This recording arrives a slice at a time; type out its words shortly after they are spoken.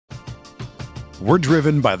We're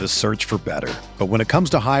driven by the search for better. But when it comes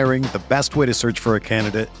to hiring, the best way to search for a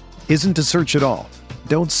candidate isn't to search at all.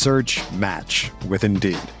 Don't search, match with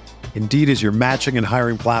Indeed. Indeed is your matching and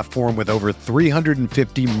hiring platform with over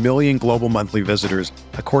 350 million global monthly visitors,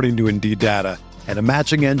 according to Indeed data, and a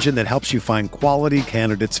matching engine that helps you find quality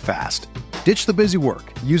candidates fast. Ditch the busy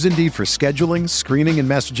work. Use Indeed for scheduling, screening, and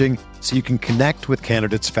messaging so you can connect with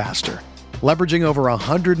candidates faster. Leveraging over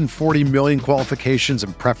 140 million qualifications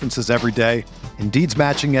and preferences every day, Indeed's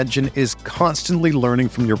matching engine is constantly learning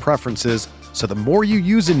from your preferences, so the more you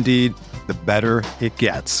use Indeed, the better it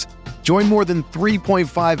gets. Join more than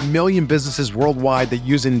 3.5 million businesses worldwide that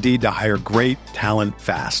use Indeed to hire great talent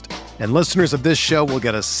fast. And listeners of this show will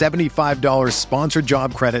get a $75 sponsored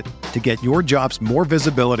job credit to get your jobs more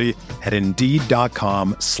visibility at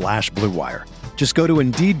Indeed.com/Blue Wire. Just go to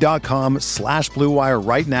Indeed.com/Blue Wire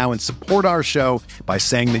right now and support our show by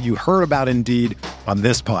saying that you heard about Indeed on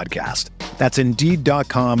this podcast. That's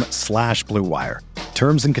Indeed.com/Blue Wire.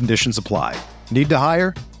 Terms and conditions apply. Need to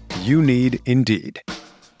hire? You need Indeed.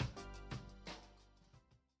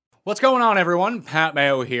 What's going on, everyone? Pat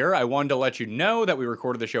Mayo here. I wanted to let you know that we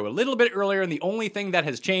recorded the show a little bit earlier, and the only thing that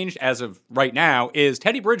has changed as of right now is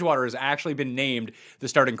Teddy Bridgewater has actually been named the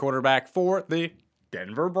starting quarterback for the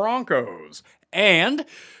Denver Broncos. And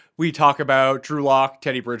we talk about Drew Lock,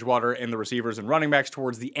 Teddy Bridgewater, and the receivers and running backs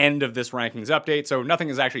towards the end of this rankings update. So nothing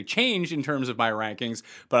has actually changed in terms of my rankings,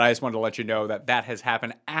 but I just wanted to let you know that that has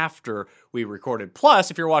happened after we recorded. Plus,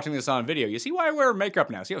 if you're watching this on video, you see why I wear makeup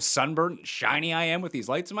now. See how sunburnt and shiny I am with these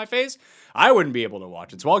lights in my face? I wouldn't be able to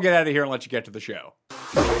watch it. So I'll get out of here and let you get to the show.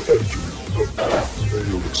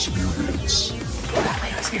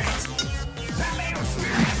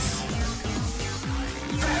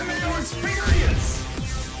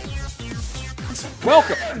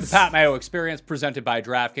 Welcome to the Pat Mayo Experience, presented by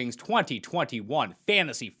DraftKings 2021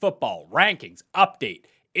 Fantasy Football Rankings Update.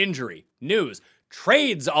 Injury, news,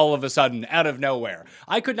 trades all of a sudden out of nowhere.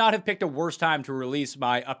 I could not have picked a worse time to release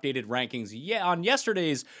my updated rankings on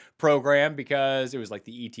yesterday's program because it was like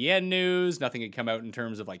the ETN news. Nothing had come out in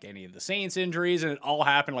terms of like any of the Saints injuries, and it all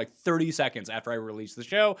happened like 30 seconds after I released the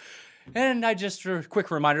show. And I just a quick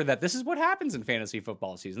reminder that this is what happens in fantasy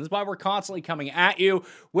football season. This is why we're constantly coming at you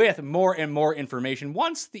with more and more information.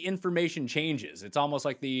 Once the information changes, it's almost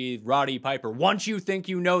like the Roddy Piper. Once you think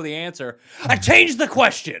you know the answer, I change the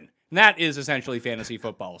question. And that is essentially fantasy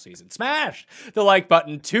football season. Smash the like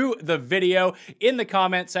button to the video in the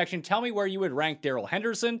comment section. Tell me where you would rank Darrell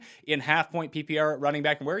Henderson in half-point PPR at running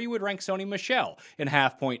back and where you would rank Sony Michel in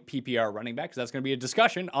half-point PPR running back, because that's going to be a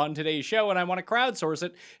discussion on today's show, and I want to crowdsource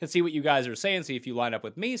it and see what you guys are saying, see if you line up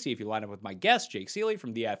with me, see if you line up with my guest, Jake Seeley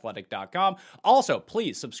from TheAthletic.com. Also,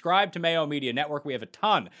 please subscribe to Mayo Media Network. We have a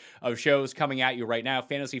ton of shows coming at you right now.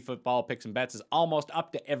 Fantasy football picks and bets is almost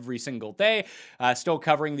up to every single day. Still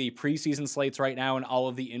covering the preseason slates right now and all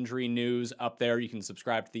of the injury news up there. You can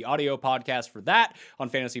subscribe to the audio podcast for that on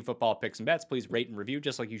Fantasy Football Picks and Bets. Please rate and review,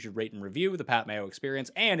 just like you should rate and review the Pat Mayo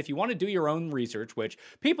Experience. And if you want to do your own research, which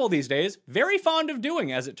people these days very fond of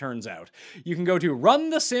doing, as it turns out, you can go to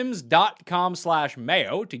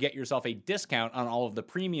runthesims.com/Mayo to get yourself a discount on all of the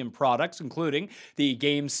premium products, including the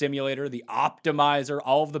game simulator, the optimizer,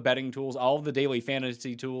 all of the betting tools, all of the daily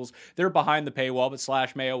fantasy tools. They're behind the paywall, but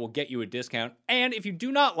 /Mayo will get you a discount. And if you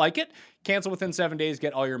do not like it, cancel within 7 days,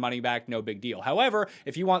 get all your money back, no big deal. However,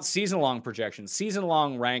 if you want season-long projections,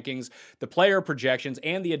 season-long rankings, the player projections,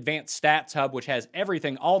 and the advanced stats hub, which has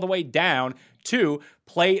everything all the way down to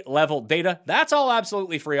play level data, that's all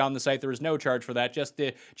absolutely free on the site. There is no charge for that. Just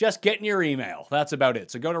get in your email. That's about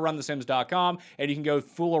it. So go to runthesims.com and you can go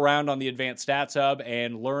fool around on the advanced stats hub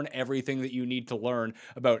and learn everything that you need to learn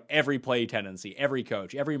about every play tendency, every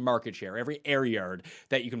coach, every market share, every air yard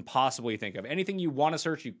that you can possibly think of. Anything you want to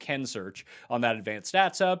search, you can search on that advanced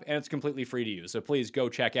stats hub, and it's completely free to use. So please go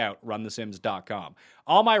check out runthesims.com.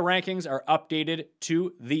 All my rankings are updated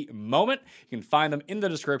to the moment. You can find them in the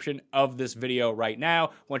description of this video right now.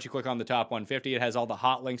 Once you click on the top 150, it has all the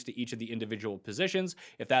hot links to each of the individual positions.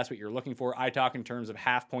 If that's what you're looking for, I talk in terms of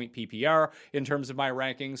half-point PPR in terms of my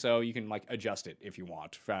ranking, so you can like adjust it if you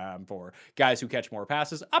want. For guys who catch more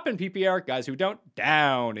passes, up in PPR. Guys who don't,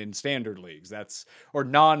 down in standard leagues. Or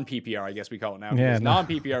non-PPR, I guess we call it now. Yeah, because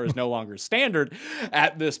non-PPR is no longer standard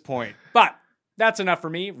at this point. But that's enough for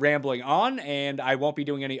me rambling on, and I won't be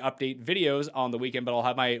doing any update videos on the weekend, but I'll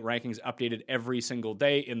have my rankings updated every single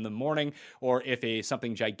day in the morning, or if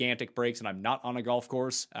something gigantic breaks and I'm not on a golf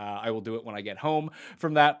course, I will do it when I get home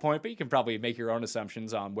from that point, but you can probably make your own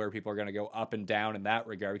assumptions on where people are going to go up and down in that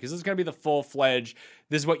regard, because this is going to be the full-fledged,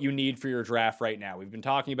 this is what you need for your draft right now. We've been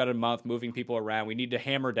talking about it a month, moving people around. We need to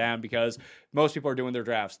hammer down because most people are doing their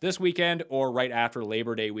drafts this weekend or right after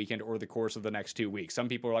Labor Day weekend or the course of the next 2 weeks. Some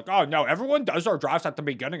people are like, oh no, everyone does our drafts at the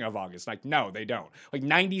beginning of August. Like, no, they don't. Like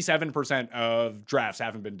 97% of drafts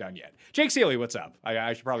haven't been done yet. Jake Seeley, what's up?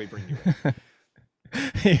 I should probably bring you in.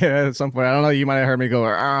 Yeah, at some point, I don't know. You might have heard me go,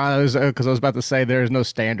 because I was about to say there's no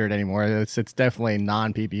standard anymore. It's definitely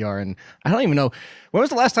non-PPR, and I don't even know when was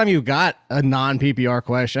the last time you got a non-PPR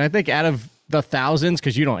question. I think out of the thousands,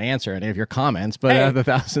 because you don't answer any of your comments, but out of the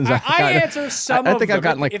thousands, I answer some. I think I've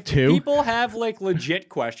gotten like if 2. People have like legit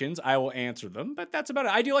questions, I will answer them, but that's about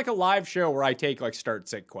it. I do like a live show where I take like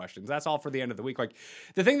start-sit questions. That's all for the end of the week. Like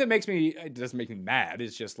the thing that doesn't make me mad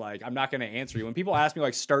is just like I'm not going to answer you when people ask me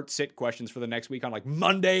like start-sit questions for the next week on like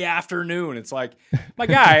Monday afternoon. It's like, my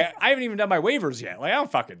guy, I haven't even done my waivers yet. Like I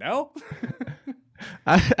don't fucking know.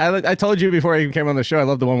 I told you before I even came on the show, I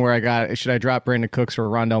love the one where I got, should I drop Brandon Cooks for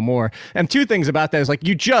Rondell Moore? And 2 things about that is like,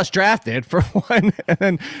 you just drafted for 1. And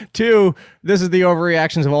then 2, this is the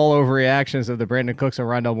overreactions of all overreactions of the Brandon Cooks and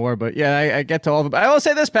Rondell Moore. But yeah, I get to all of it. But I will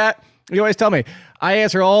say this, Pat. You always tell me, I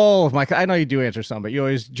answer all of my, I know you do answer some, but you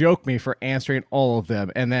always joke me for answering all of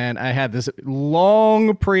them. And then I had this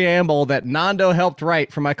long preamble that Nando helped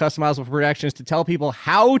write for my customizable productions to tell people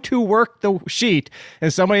how to work the sheet.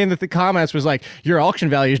 And somebody in the comments was like, your auction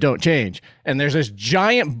values don't change. And there's this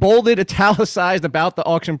giant bolded italicized about the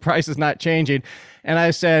auction price is not changing. And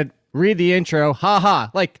I said, read the intro,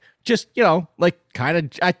 like, just, like kind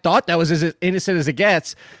of, I thought that was as innocent as it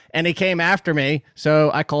gets. And he came after me.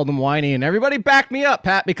 So I called him whiny and everybody backed me up,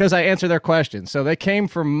 Pat, because I answered their questions. So they came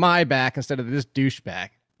from my back instead of this douchebag.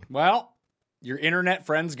 Well, your internet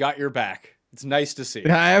friends got your back. It's nice to see.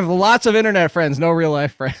 I have lots of internet friends, no real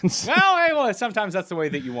life friends. Well, sometimes that's the way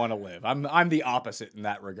that you want to live. I'm the opposite in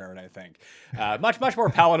that regard, I think. Much more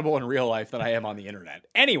palatable in real life than I am on the internet.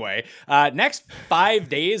 Anyway, next 5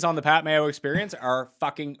 days on the Pat Mayo Experience are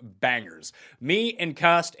fucking bangers. Me and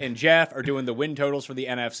Cust and Jeff are doing the win totals for the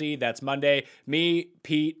NFC. That's Monday. Me,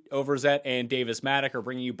 Pete, Overzet, and Davis Maddock are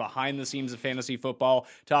bringing you behind the scenes of fantasy football,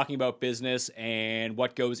 talking about business and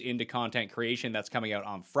what goes into content creation. That's coming out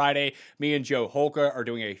on Friday. Me and Joe Holka are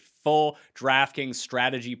doing a full DraftKings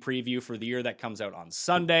strategy preview for the year that comes out on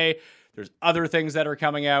Sunday. There's other things that are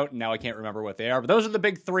coming out. Now I can't remember what they are, but those are the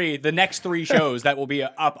big 3, the next 3 shows that will be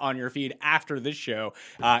up on your feed after this show.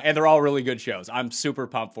 And they're all really good shows. I'm super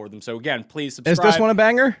pumped for them. So again, please subscribe. Is this one a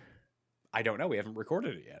banger? I don't know. We haven't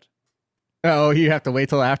recorded it yet. Oh, you have to wait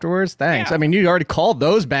till afterwards? Thanks. Yeah. I mean, you already called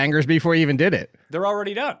those bangers before you even did it. They're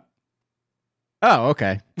already done. Oh,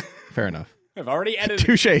 okay. Fair enough. I've already edited.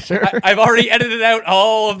 Touché, sir. I've already edited out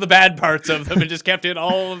all of the bad parts of them and just kept in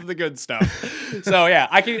all of the good stuff. So yeah,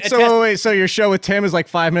 I can. So your show with Tim is like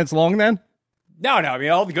 5 minutes long then? No. I mean,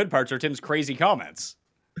 all the good parts are Tim's crazy comments.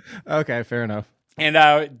 Okay, fair enough. And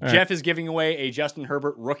Jeff is giving away a Justin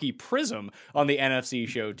Herbert rookie prism on the NFC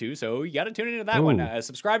show, too. So you got to tune into that one.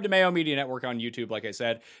 Subscribe to Mayo Media Network on YouTube, like I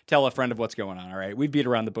said. Tell a friend of what's going on, all right? We've beat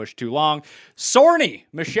around the bush too long. Sony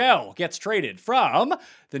Michel gets traded from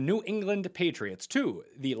the New England Patriots to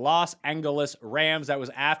the Los Angeles Rams. That was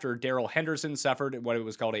after Darrell Henderson suffered what it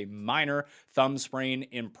was called a minor thumb sprain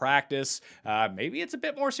in practice. Maybe it's a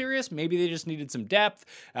bit more serious. Maybe they just needed some depth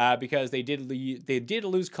because they did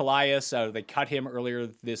lose Calais. They cut him earlier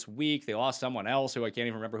this week. They lost someone else who I can't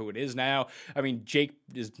even remember who it is now. I mean, Jake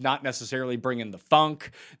is not necessarily bringing the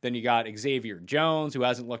funk. Then you got Xavier Jones, who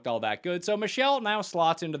hasn't looked all that good. So Michel now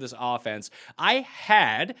slots into this offense. I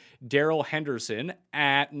had Darrell Henderson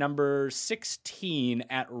at number 16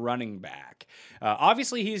 at running back.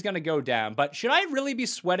 Obviously, he's going to go down, but should I really be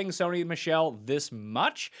sweating Sony Michel this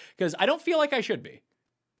much? Because I don't feel like I should be.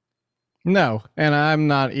 No, and I'm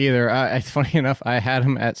not either. Funny enough, I had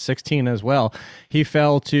him at 16 as well. He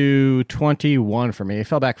fell to 21 for me. He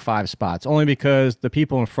fell back 5 spots, only because the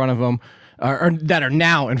people in front of him, or that are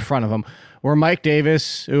now in front of him, were Mike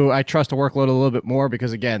Davis, who I trust to workload a little bit more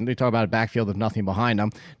because, again, they talk about a backfield of nothing behind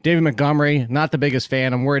him. David Montgomery, not the biggest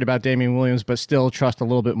fan. I'm worried about Damian Williams, but still trust a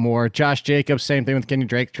little bit more. Josh Jacobs, same thing with Kenny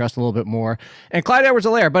Drake, trust a little bit more. And Clyde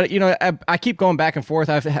Edwards-Helaire, but, I keep going back and forth.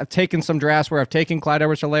 I've taken some drafts where I've taken Clyde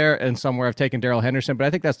Edwards-Helaire and some where I've taken Darrell Henderson, but I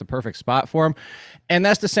think that's the perfect spot for him. And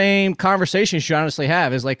that's the same conversation you should honestly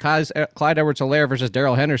have, is like Clyde Edwards-Helaire versus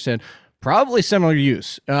Darrell Henderson. Probably similar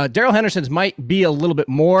use. Darrell Henderson's might be a little bit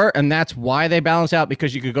more, and that's why they balance out,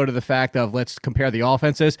 because you could go to the fact of, let's compare the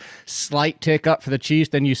offenses. Slight tick up for the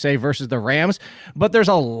Chiefs, then you say versus the Rams. But there's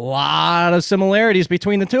a lot of similarities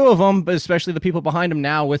between the two of them, but especially the people behind them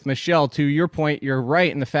now with Michel. To your point, you're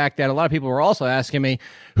right in the fact that a lot of people were also asking me,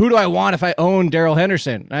 who do I want if I own Darrell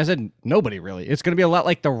Henderson? And I said, nobody really. It's going to be a lot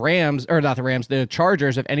like the Rams, or not the Rams, the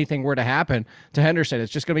Chargers, if anything were to happen to Henderson.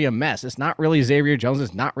 It's just going to be a mess. It's not really Xavier Jones.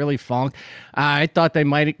 It's not really Funk. I thought they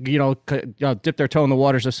might, dip their toe in the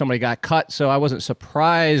waters if somebody got cut, so I wasn't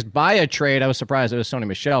surprised by a trade. I was surprised it was Sony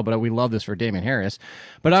Michel, but we love this for Damien Harris.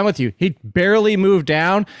 But I'm with you. He barely moved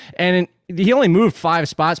down, and he only moved 5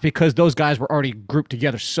 spots because those guys were already grouped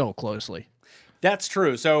together so closely. That's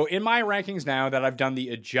true. So in my rankings now that I've done the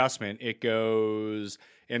adjustment, it goes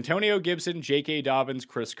Antonio Gibson, J.K. Dobbins,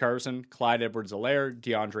 Chris Carson, Clyde Edwards-Helaire,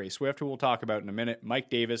 DeAndre Swift, who we'll talk about in a minute, Mike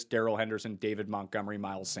Davis, Darrell Henderson, David Montgomery,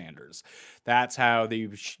 Miles Sanders. That's how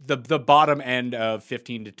the bottom end of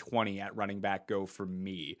 15 to 20 at running back go for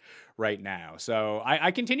me right now. So I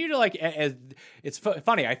continue to it's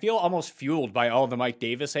funny. I feel almost fueled by all the Mike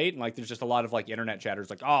Davis hate. And there's just a lot of internet chatters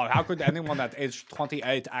oh, how could anyone that is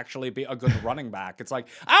 28 actually be a good running back? It's I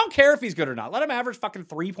don't care if he's good or not. Let him average fucking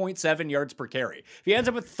 3.7 yards per carry. If he ends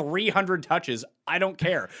up with 300 touches, I don't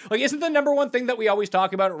care. Isn't the number one thing that we always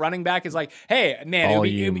talk about at running back is hey, man,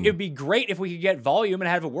 it'd be great if we could get volume and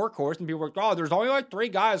have a workhorse, and people were oh, there's only 3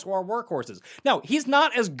 guys who are workhorses. No, he's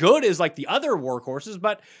not as good as the other workhorses,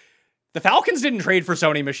 but the Falcons didn't trade for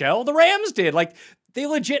Sony Michel. The Rams did. They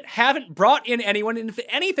legit haven't brought in anyone. And if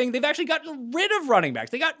anything, they've actually gotten rid of running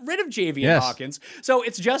backs. They got rid of Javian Hawkins. So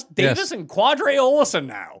it's just Davis and Quadre Olison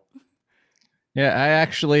now. Yeah, I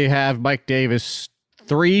actually have Mike Davis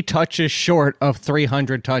 3 touches short of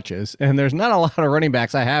 300 touches. And there's not a lot of running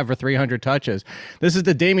backs I have for 300 touches. This is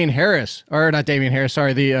the the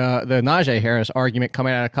Najee Harris argument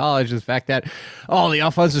coming out of college, the fact that, the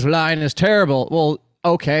offensive line is terrible. Well,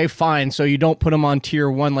 okay, fine. So you don't put him on tier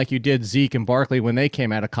 1 like you did Zeke and Barkley when they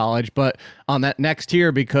came out of college, but on that next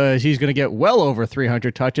tier, because he's going to get well over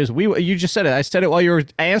 300 touches. You just said it. I said it while you were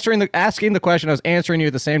asking the question. I was answering you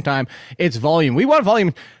at the same time. It's volume. We want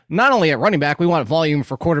volume not only at running back, we want volume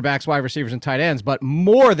for quarterbacks, wide receivers, and tight ends, but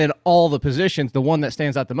more than all the positions, the one that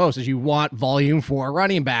stands out the most is you want volume for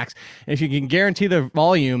running backs. And if you can guarantee the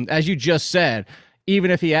volume, as you just said,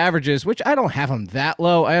 even if he averages, which I don't have him that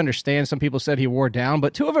low. I understand some people said he wore down,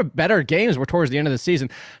 but 2 of our better games were towards the end of the season.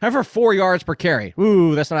 However, 4 yards per carry.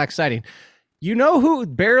 Ooh, that's not exciting. You know who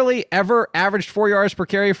barely ever averaged 4 yards per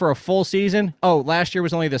carry for a full season? Oh, last year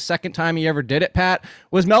was only the second time he ever did it, Pat,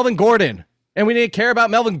 was Melvin Gordon. And we didn't care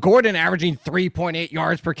about Melvin Gordon averaging 3.8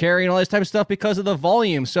 yards per carry and all this type of stuff because of the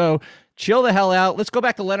volume. So chill the hell out. Let's go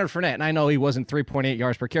back to Leonard Fournette. And I know he wasn't 3.8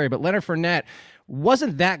 yards per carry, but Leonard Fournette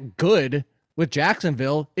wasn't that good with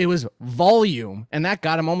Jacksonville. It was volume, and that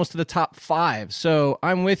got him almost to the top 5. So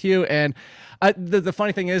I'm with you. And the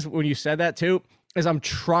funny thing is, when you said that too, is I'm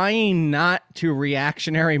trying not to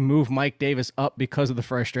reactionary move Mike Davis up because of the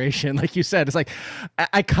frustration. Like you said, it's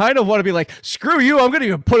I kind of want to be screw you, I'm going to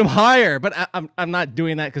even put him higher. But I'm not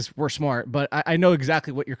doing that because we're smart. But I know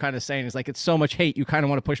exactly what you're kind of saying. Is it's so much hate, you kind of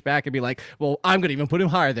want to push back and be well, I'm going to even put him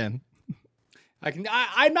higher then.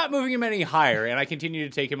 I'm not moving him any higher, and I continue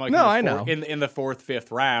to take him in the 4th, 5th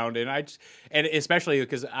round, and especially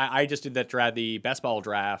because I just did the best ball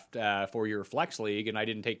draft for your flex league, and I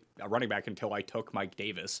didn't take a running back until I took Mike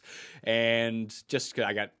Davis, and just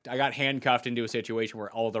I got handcuffed into a situation where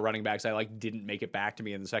all the running backs I didn't make it back to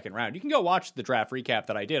me in the 2nd round. You can go watch the draft recap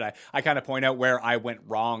that I did. I kind of point out where I went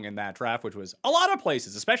wrong in that draft, which was a lot of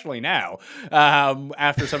places, especially now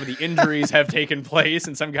after some of the injuries have taken place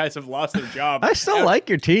and some guys have lost their job. I still like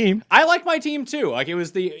your team. I like my team too.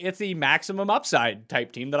 It's the maximum upside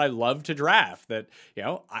type team that I love to draft. That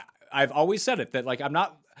I've always said it that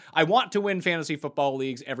I want to win fantasy football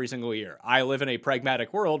leagues every single year. I live in a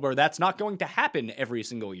pragmatic world where that's not going to happen every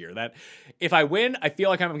single year. That if I win, I feel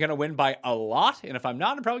like I'm going to win by a lot, and if I'm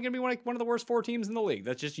not, I'm probably going to be one of the worst 4 teams in the league.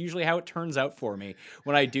 That's just usually how it turns out for me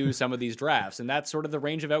when I do some of these drafts, and that's sort of the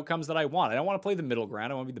range of outcomes that I want. I don't want to play the middle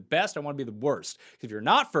ground. I want to be the best. I want to be the worst. Because if you're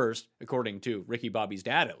not first, according to Ricky Bobby's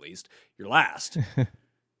dad at least, you're last.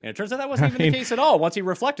 And it turns out that wasn't even the case at all once he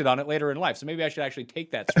reflected on it later in life. So maybe I should actually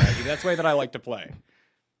take that strategy. That's the way that I like to play.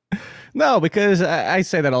 No, because I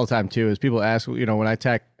say that all the time too. Is people ask, when I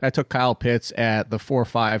took Kyle Pitts at the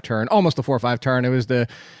 4-5 turn, almost the 4-5 turn. It was the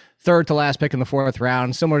third to last pick in the fourth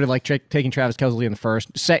round, similar to like taking Travis Kelce in the first,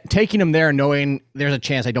 taking him there knowing there's a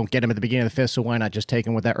chance I don't get him at the beginning of the fifth, so why not just take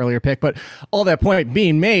him with that earlier pick? But all that point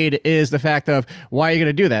being made is the fact of why are you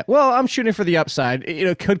going to do that? Well, I'm shooting for the upside.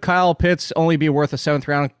 Could Kyle Pitts only be worth a seventh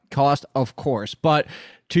round cost? Of course, but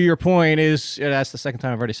to your point that's the second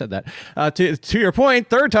time I've already said that. To your point,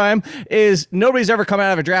 third time is nobody's ever come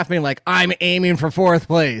out of a draft being like, I'm aiming for fourth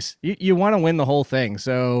place. You want to win the whole thing,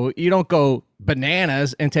 so you don't go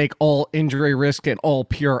bananas and take all injury risk and all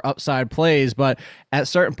pure upside plays. But at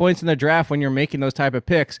certain points in the draft, when you're making those type of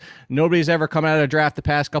picks, nobody's ever come out of a draft the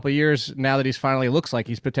past couple of years. Now that he's finally looks like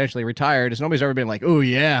he's potentially retired, is nobody's ever been like, oh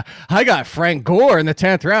yeah, I got Frank Gore in the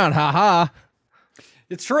 10th round, haha.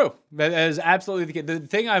 It's true. That is absolutely the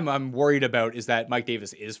thing I'm worried about is that Mike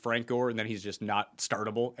Davis is Frank Gore, and then he's just not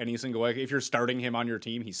startable any single way. If you're starting him on your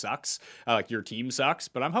team, he sucks. Your team sucks.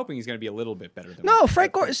 But I'm hoping he's going to be a little bit better than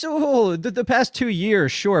Frank Gore. So the past 2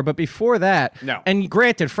 years, sure, but before that, no. And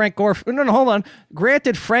granted, Frank Gore. No, hold on.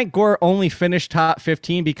 Granted, Frank Gore only finished top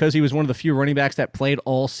 15 because he was one of the few running backs that played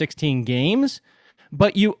all 16 games.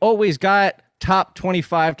 But you always got top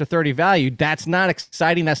 25 to 30 value. That's not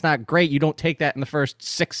exciting. That's not great. You don't take that in the first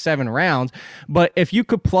 6-7 rounds. But if you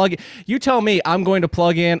could you tell me I'm going to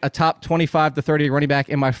plug in a top 25 to 30 running back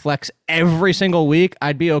in my flex every single week,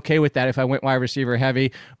 I'd be okay with that if I went wide receiver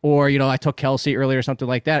heavy, or, I took Kelce earlier or something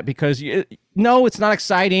like that, because no, it's not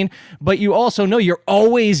exciting, but you also know you're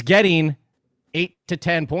always getting 8 to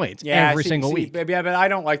 10 points every single week. Yeah, but I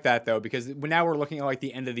don't like that, though, because now we're looking at like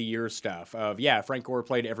the end of the year stuff of, Frank Gore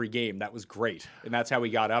played every game. That was great. And that's how he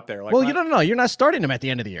got up there. Like, well, you don't know. You're not starting him at the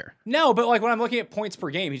end of the year. No, but like when I'm looking at points per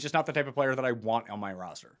game, he's just not the type of player that I want on my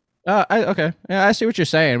roster. Okay. Yeah, I see what you're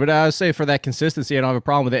saying, but I would say for that consistency, I don't have a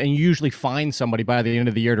problem with it. And you usually find somebody by the end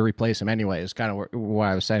of the year to replace him anyway, is kind of what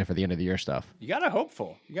I was saying for the end of the year stuff. You got to hope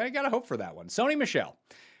for. You got to hope for that one. Sony Michel.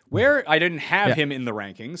 Where I didn't have him in the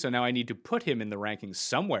rankings, so now I need to put him in the rankings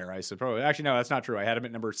somewhere, I suppose. Actually, no, that's not true. I had him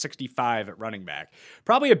at number 65 at running back.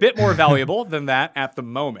 Probably a bit more valuable than that at the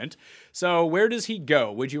moment. So where does he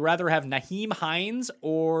go? Would you rather have Nyheim Hines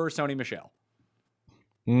or Sony Michel?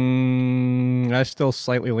 I still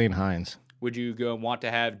slightly lean Hines. Would you want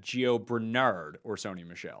to have Gio Bernard or Sony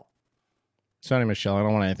Michel? Sony Michel. I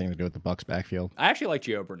don't want anything to do with the Bucs backfield. I actually like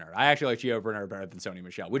Gio Bernard. I actually like Gio Bernard better than Sony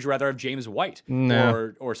Michel. Would you rather have James White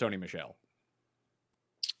or Sony Michel?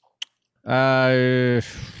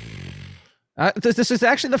 This is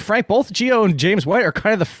actually the Frank. Both Gio and James White are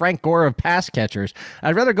kind of the Frank Gore of pass catchers.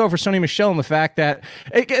 I'd rather go for Sony Michel in the fact that,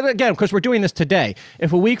 again, because we're doing this today.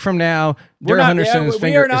 If a week from now, Darrell Henderson's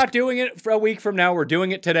we are not doing it for a week from now. We're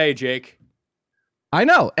doing it today, Jake. I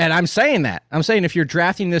know, and I'm saying that. I'm saying if you're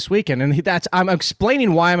drafting this weekend, and I'm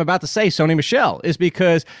explaining why I'm about to say Sony Michel, is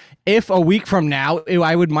because if a week from now,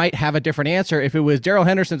 I might have a different answer. If it was Darrell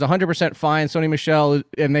Henderson's 100% fine, Sony Michel,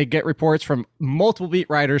 and they get reports from multiple beat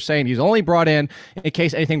writers saying he's only brought in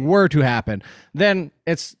case anything were to happen, then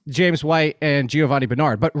it's James White and Giovanni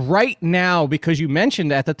Bernard. But right now, because you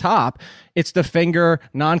mentioned at the top, it's the finger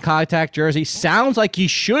non-contact jersey. Sounds like he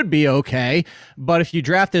should be okay. But if you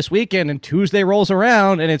draft this weekend and Tuesday rolls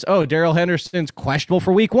around and it's, Darrell Henderson's questionable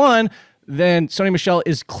for week 1, then Sony Michel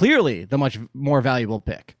is clearly the much more valuable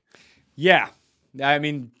pick. Yeah. I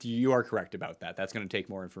mean, you are correct about that. That's going to take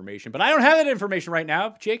more information. But I don't have that information right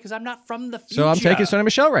now, Jake, because I'm not from the future. So I'm taking Sony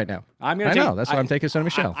Michel right now. That's why I'm taking Sony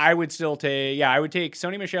Michel. I would still take, I would take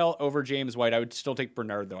Sony Michel over James White. I would still take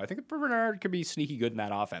Bernard, though. I think Bernard could be sneaky good in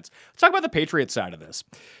that offense. Let's talk about the Patriots side of this.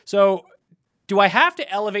 So do I have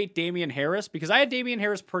to elevate Damian Harris? Because I had Damian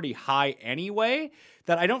Harris pretty high anyway,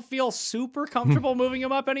 that I don't feel super comfortable moving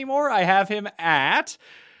him up anymore. I have him at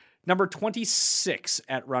number 26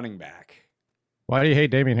 at running back. Why do you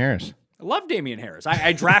hate Damian Harris? I love Damian Harris.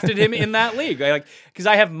 I drafted him in that league. Because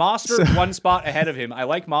I have Mostert one spot ahead of him. I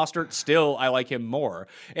like Mostert still. I like him more.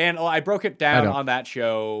 And I broke it down on that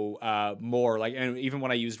show more. And even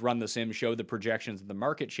when I used Run the Sim, showed the projections of the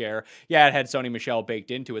market share. Yeah, it had Sony Michel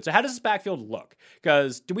baked into it. So how does this backfield look?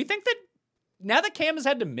 Because do we think that now that Cam has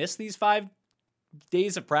had to miss these 5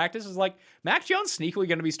 days of practice, is Mac Jones sneakily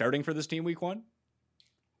going to be starting for this team week 1?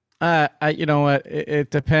 You know what?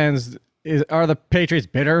 It depends. Are the Patriots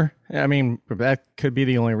bitter? I mean, that could be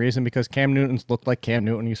the only reason, because Cam Newton's looked like Cam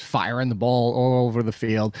Newton. He's firing the ball all over the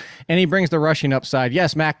field, and he brings the rushing upside.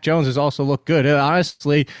 Yes, Mac Jones has also looked good.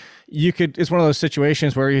 Honestly, it's one of those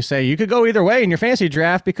situations where you say you could go either way in your fantasy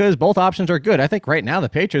draft because both options are good. I think right now the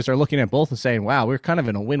Patriots are looking at both and saying, wow, we're kind of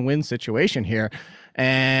in a win-win situation here.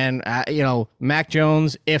 And, Mac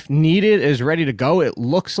Jones, if needed, is ready to go. It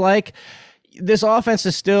looks like this offense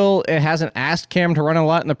is still, it hasn't asked Cam to run a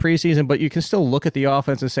lot in the preseason, but you can still look at the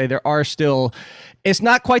offense and say there are still It's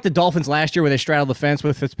not quite the Dolphins last year where they straddled the fence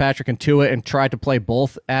with Fitzpatrick and Tua and tried to play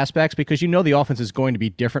both aspects, because the offense is going to be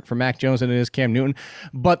different for Mac Jones than it is Cam Newton.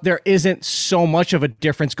 But there isn't so much of a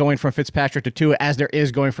difference going from Fitzpatrick to Tua as there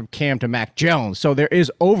is going from Cam to Mac Jones. So there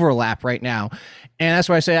is overlap right now. And that's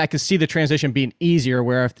why I say I could see the transition being easier,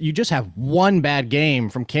 where if you just have one bad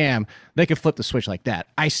game from Cam, they could flip the switch like that.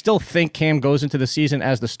 I still think Cam goes into the season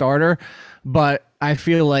as the starter, but I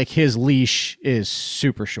feel like his leash is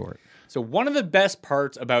super short. So one of the best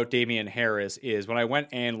parts about Damien Harris is when I went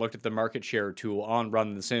and looked at the market share tool on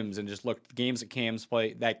Run the Sims and just looked at the games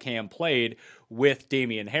that Cam played with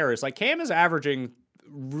Damien Harris. Like, Cam is averaging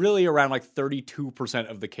really around like 32%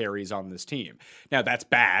 of the carries on this team. Now, that's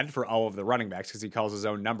bad for all of the running backs because he calls his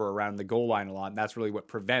own number around the goal line a lot, and that's really what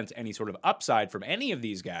prevents any sort of upside from any of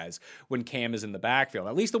these guys when Cam is in the backfield,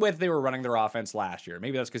 at least the way that they were running their offense last year.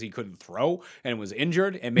 Maybe that's because he couldn't throw and was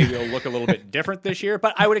injured, and maybe it'll look a little bit different this year,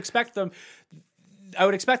 but I would expect them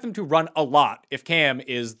to run a lot if Cam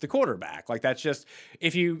is the quarterback. Like, that's just,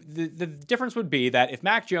 the difference would be that if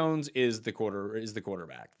Mac Jones is the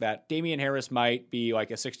quarterback, that Damien Harris might be like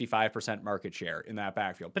a 65% market share in that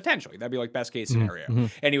backfield. Potentially. That'd be like best case scenario. Mm-hmm.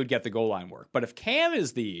 And he would get the goal line work. But if Cam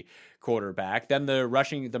is the quarterback, then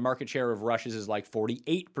the market share of rushes is like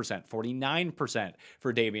 48%, 49%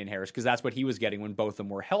 for Damien Harris, because that's what he was getting when both of them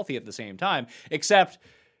were healthy at the same time, except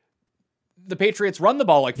the Patriots run the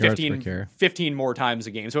ball like 15 more times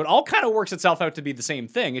a game. So it all kind of works itself out to be the same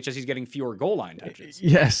thing. It's just he's getting fewer goal line touches.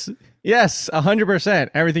 Yes, 100%.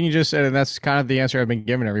 Everything you just said, and that's kind of the answer I've been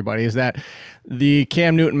giving everybody, is that the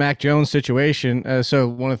Cam Newton, Mac Jones situation. So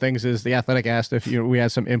one of the things is The Athletic asked if we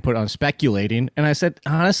had some input on speculating. And I said,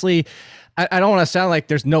 honestly, I don't want to sound like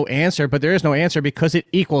there's no answer, but there is no answer because it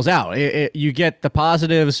equals out. You get the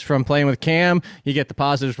positives from playing with Cam, you get the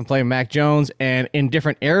positives from playing Mac Jones, and in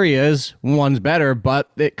different areas, one's better, but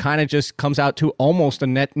it kind of just comes out to almost a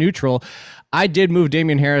net neutral. I did move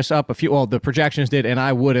Damien Harris up the projections did, and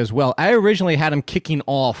I would as well. I originally had him kicking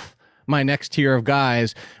off my next tier of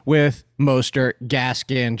guys with Mostert,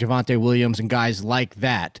 Gaskin, Javonte Williams, and guys like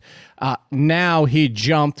that. Now he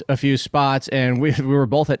jumped a few spots, and we were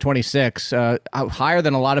both at 26, higher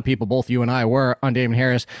than a lot of people, both you and I were, on Damien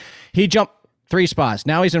Harris. He jumped 3 spots.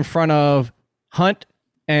 Now he's in front of Hunt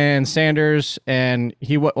and Sanders, and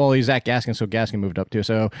he's at Gaskin, so Gaskin moved up too.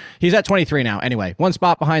 So he's at 23 now. Anyway, 1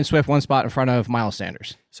 spot behind Swift, 1 spot in front of Miles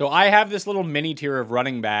Sanders. So I have this little mini tier of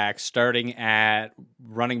running backs starting at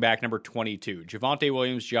running back number 22. Javonte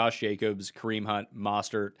Williams, Josh Jacobs, Kareem Hunt,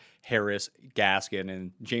 Mostert, Harris, Gaskin,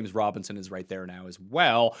 and James Robinson is right there now as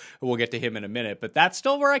well. We'll get to him in a minute, but that's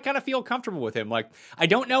still where I kind of feel comfortable with him. Like, I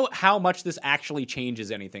don't know how much this actually changes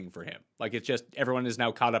anything for him. Like, it's just everyone is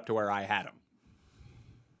now caught up to where I had him.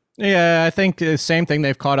 Yeah, I think the same thing.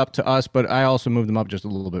 They've caught up to us, but I also moved them up just a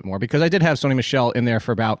little bit more because I did have Sony Michel in there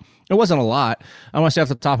for it wasn't a lot. I want to say off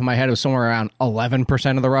the top of my head, it was somewhere around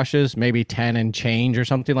 11% of the rushes, maybe 10 and change or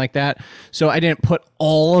something like that. So I didn't put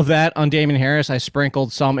all of that on Damien Harris. I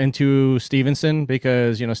sprinkled some into Stevenson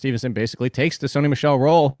because, Stevenson basically takes the Sony Michel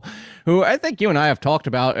role, who I think you and I have talked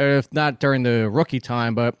about, if not during the rookie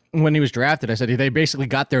time, but when he was drafted, I said they basically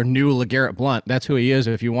got their new LeGarrette Blount. That's who he is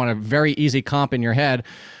if you want a very easy comp in your head.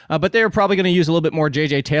 But they're probably going to use a little bit more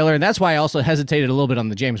J.J. Taylor, and that's why I also hesitated a little bit on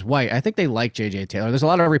the James White. I think they like J.J. Taylor. There's a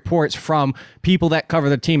lot of reports from people that cover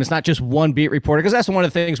the team. It's not just one beat reporter, because that's one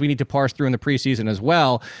of the things we need to parse through in the preseason as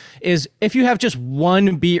well, is if you have just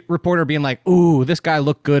one beat reporter being like, ooh, this guy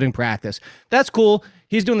looked good in practice, that's cool.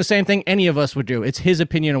 He's doing the same thing any of us would do. It's his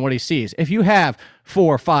opinion on what he sees. If you have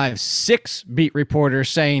 4, 5, 6 beat reporters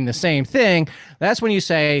saying the same thing, that's when you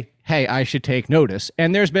say, hey, I should take notice.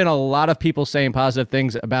 And there's been a lot of people saying positive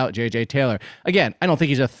things about J.J. Taylor. Again, I don't think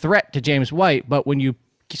he's a threat to James White, but when you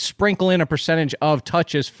sprinkle in a percentage of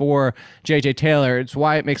touches for J.J. Taylor, it's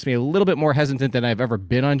why it makes me a little bit more hesitant than I've ever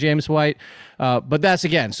been on James White. But that's,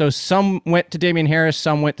 again, so some went to Damien Harris,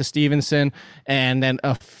 some went to Stevenson, and then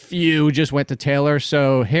a few just went to Taylor.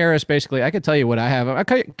 So Harris, basically, I could tell you what I have. I'm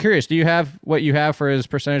curious, do you have what you have for his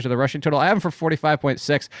percentage of the rushing total? I have him for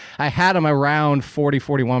 45.6. I had him around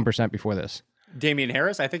 41% before this. Damien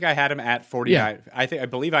Harris, I think I had him at 49. Yeah. I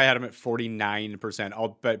believe I had him at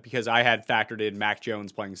 49%. But because I had factored in Mac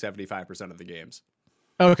Jones playing 75% of the games.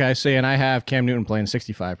 Okay, so and I have Cam Newton playing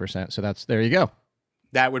 65%. So there you go.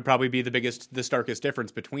 That would probably be the starkest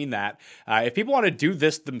difference between that. If people want to do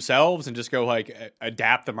this themselves and just go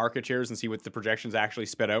adapt the market shares and see what the projections actually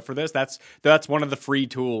spit out for this, that's one of the free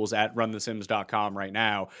tools at runthesims.com right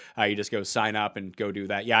now. You just go sign up and go do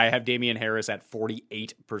that. Yeah, I have Damien Harris at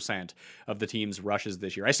 48% of the team's rushes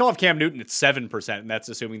this year. I still have Cam Newton at 7%, and that's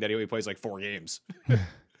assuming that he only plays 4 games.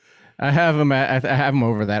 I have him at, I have him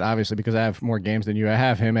over that, obviously, because I have more games than you. I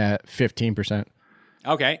have him at 15%.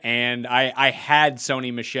 Okay, and I had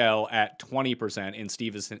Sony Michel at 20%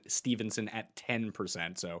 and Stevenson at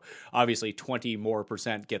 10%. So obviously 20 more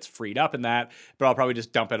percent gets freed up in that, but I'll probably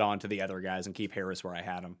just dump it on to the other guys and keep Harris where I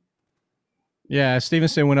had him. Yeah,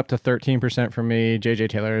 Stevenson went up to 13% for me. JJ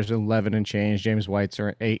Taylor is 11 and change. James White's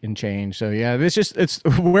are 8 and change. So yeah, it's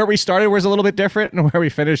where we started was a little bit different, and where we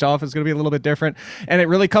finish off is going to be a little bit different. And it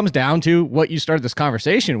really comes down to what you started this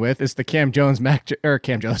conversation with: is the Cam Jones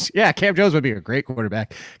Yeah, Cam Jones would be a great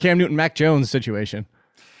quarterback. Cam Newton, Mac Jones situation.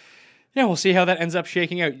 Yeah, we'll see how that ends up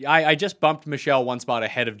shaking out. I just bumped Michelle one spot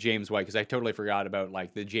ahead of James White because I totally forgot about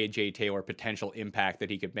like the JJ Taylor potential impact that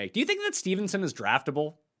he could make. Do you think that Stevenson is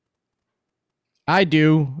draftable? I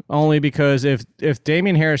do, only because if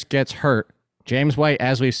Damian Harris gets hurt, James White,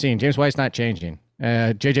 as we've seen, James White's not changing.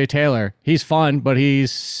 JJ Taylor, he's fun, but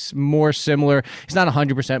he's more similar. He's not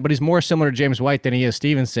 100%, but he's more similar to James White than he is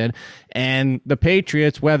Stevenson. And the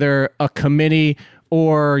Patriots, whether a committee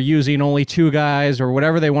or using only 2 guys or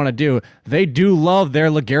whatever they want to do, they do love their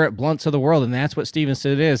LeGarrette Blunts of the world, and that's what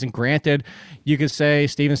Stevenson is. And granted, you could say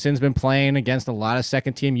Stevenson's been playing against a lot of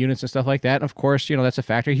second-team units and stuff like that. And of course, that's a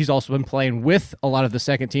factor. He's also been playing with a lot of the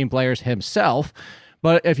second-team players himself.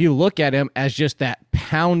 But if you look at him as just that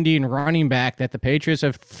pounding running back that the Patriots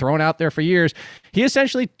have thrown out there for years, he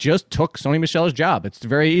essentially just took Sony Michel's job. It's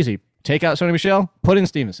very easy. Take out Sony Michel, put in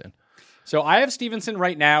Stevenson. So I have Stevenson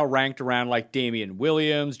right now ranked around like Damian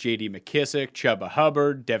Williams, J.D. McKissick, Chuba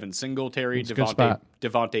Hubbard, Devin Singletary,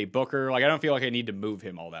 Devontae Booker. Like, I don't feel like I need to move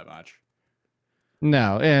him all that much.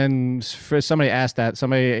 No, and for somebody asked that,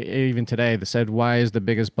 somebody even today that said, why is the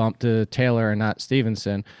biggest bump to Taylor and not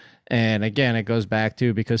Stevenson? And again, it goes back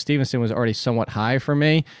to because Stevenson was already somewhat high for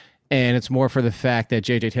me. And it's more for the fact that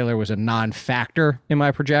J.J. Taylor was a non-factor in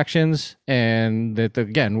my projections. And that,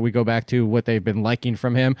 again, we go back to what they've been liking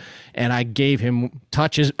from him. And I gave him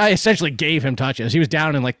touches. I essentially gave him touches. He was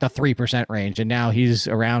down in like the 3% range, and now he's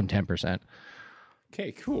around 10%.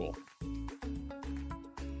 Okay, cool.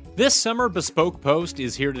 This summer, Bespoke Post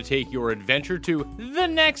is here to take your adventure to the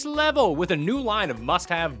next level with a new line of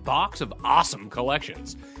must-have Box of Awesome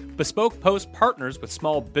collections. Bespoke Post partners with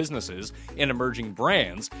small businesses and emerging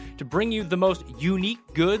brands to bring you the most unique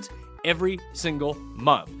goods every single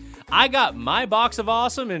month. I got my Box of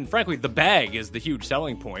Awesome, and frankly, the bag is the huge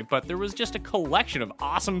selling point, but there was just a collection of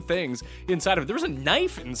awesome things inside of it. There was a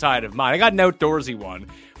knife inside of mine. I got an outdoorsy one,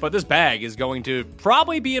 but this bag is going to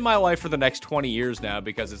probably be in my life for the next 20 years now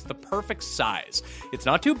because it's the perfect size. It's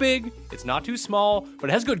not too big, it's not too small, but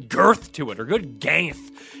it has good girth to it, or good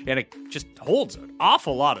ganth, and it just holds an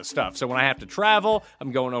awful lot of stuff. So when I have to travel,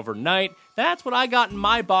 I'm going overnight, that's what I got in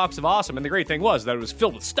my Box of Awesome. And the great thing was that it was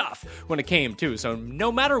filled with stuff when it came to. So no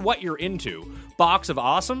matter what you're into, Box of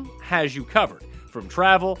Awesome has you covered. From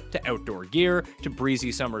travel to outdoor gear to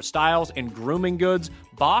breezy summer styles and grooming goods,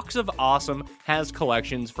 Box of Awesome has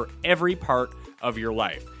collections for every part of your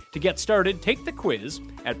life. To get started, take the quiz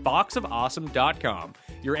at boxofawesome.com.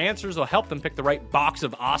 Your answers will help them pick the right Box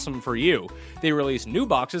of Awesome for you. They release new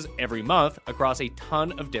boxes every month across a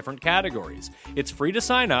ton of different categories. It's free to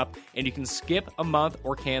sign up, and you can skip a month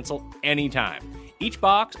or cancel anytime. Each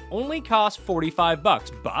box only costs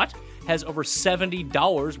 $45, but has over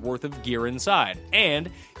 $70 worth of gear inside. And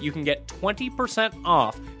you can get 20%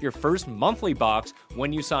 off your first monthly box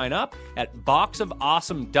when you sign up at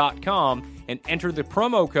boxofawesome.com and enter the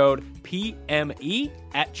promo code PME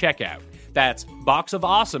at checkout. That's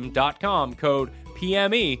boxofawesome.com, code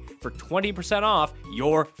PME for 20% off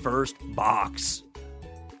your first box.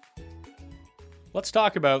 Let's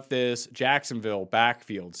talk about this Jacksonville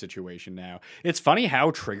backfield situation now. It's funny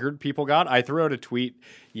how triggered people got. I threw out a tweet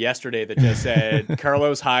yesterday that just said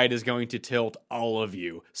Carlos Hyde is going to tilt all of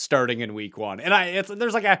you starting in week 1. And it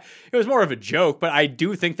was more of a joke, but I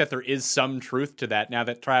do think that there is some truth to that now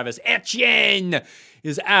that Travis Etienne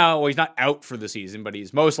is out. Well, he's not out for the season, but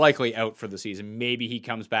he's most likely out for the season. Maybe he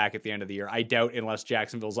comes back at the end of the year. I doubt, unless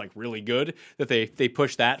Jacksonville's like really good, that they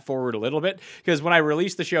push that forward a little bit. Because when I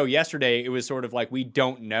released the show yesterday, it was sort of like, we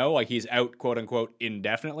don't know, like he's out, quote unquote,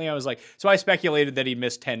 indefinitely. I was like, so I speculated that he'd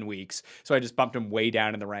miss 10 weeks. So I just bumped him way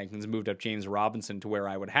down in the rankings and moved up James Robinson to where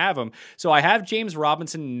I would have him. So I have James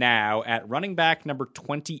Robinson now at running back number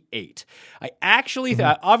 28. I actually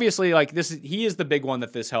thought, obviously, like he is the big one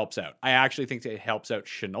that this helps out. I actually think that it helps out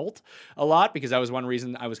Shenault a lot, because that was one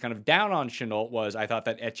reason I was kind of down on Shenault, was I thought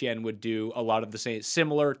that Etienne would do a lot of the same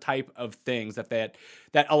similar type of things that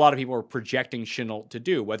a lot of people were projecting Shenault to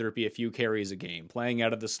do, whether it be a few carries a game, playing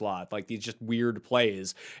out of the slot, like these just weird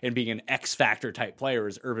plays, and being an X factor type player,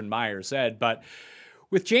 as Urban Meyer said. But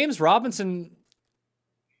with James Robinson,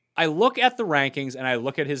 I look at the rankings and I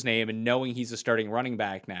look at his name and knowing he's a starting running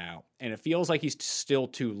back now, and it feels like he's still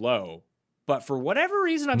too low. But for whatever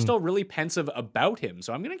reason, I'm still really pensive about him.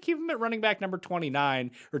 So I'm going to keep him at running back number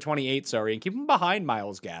 29 or 28, sorry, and keep him behind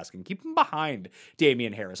Myles Gaskin, keep him behind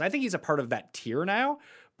Damian Harris. I think he's a part of that tier now,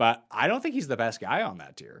 but I don't think he's the best guy on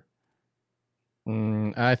that tier.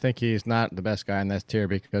 I think he's not the best guy in that tier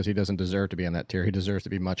because he doesn't deserve to be on that tier. He deserves to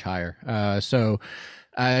be much higher. So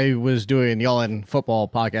I was doing the All In Football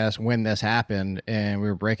podcast when this happened, and we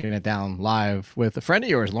were breaking it down live with a friend of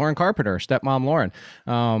yours, Lauren Carpenter, stepmom Lauren.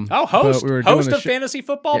 Host of Fantasy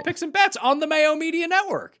Football Picks and Bets on the Mayo Media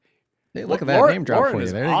Network. Hey, look at that name drop Lauren for you.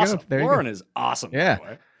 Is there awesome. you go. There Lauren you go. is awesome. Yeah. By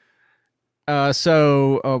the way.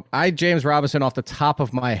 I James Robinson off the top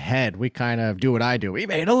of my head. We kind of do what I do. We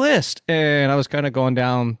made a list, and I was kind of going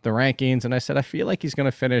down the rankings, and I said I feel like he's going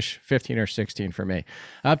to finish 15 or 16 for me.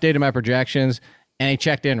 I updated my projections, and he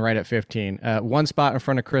checked in right at 15. One spot in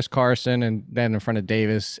front of Chris Carson, and then in front of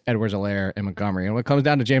Davis, Edwards-Helaire, and Montgomery. And when it comes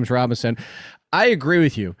down to James Robinson, I agree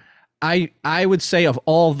with you. I would say of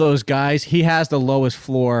all of those guys, he has the lowest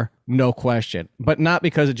floor, no question, but not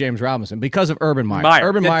because of James Robinson, because of Urban Meyer.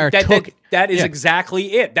 Urban Meyer that is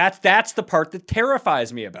exactly it. That's the part that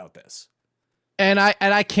terrifies me about this. And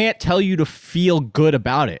I can't tell you to feel good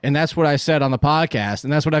about it. And that's what I said on the podcast.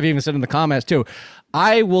 And that's what I've even said in the comments too.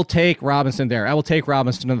 I will take Robinson there. I will take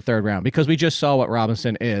Robinson in the third round because we just saw what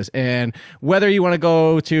Robinson is. And whether you want to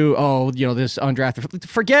go to, this undrafted,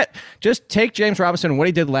 forget, just take James Robinson and what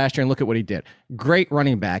he did last year and look at what he did. Great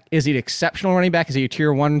running back. Is he an exceptional running back? Is he a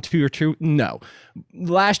tier 1, 2, or 2? No.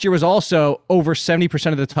 Last year was also over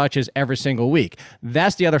 70% of the touches every single week.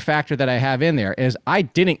 That's the other factor that I have in there is I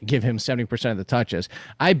didn't give him 70% of the touches.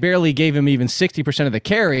 I barely gave him even 60% of the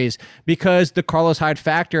carries because the Carlos Hyde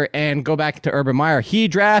factor, and go back to Urban Meyer, he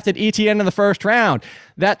drafted ETN in the first round.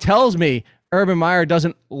 That tells me Urban Meyer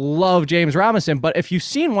doesn't love James Robinson. But if you've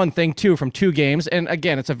seen one thing, too, from 2 games, and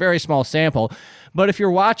again, it's a very small sample, but if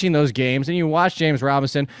you're watching those games and you watch James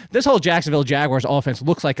Robinson, this whole Jacksonville Jaguars offense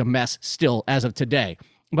looks like a mess still as of today.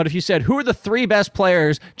 But if you said, who are the 3 best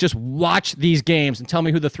players, just watch these games and tell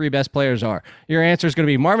me who the 3 best players are. Your answer is going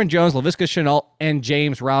to be Marvin Jones, Laviska Shenault, and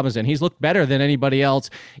James Robinson. He's looked better than anybody else,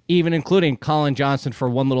 even including Colin Johnson for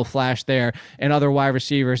one little flash there, and other wide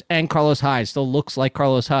receivers, and Carlos Hyde. Still looks like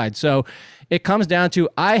Carlos Hyde. So it comes down to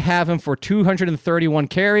I have him for 231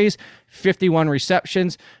 carries, 51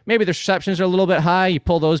 receptions. Maybe the receptions are a little bit high. You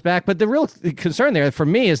pull those back. But the real concern there for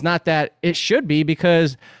me is not that it should be,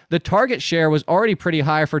 because the target share was already pretty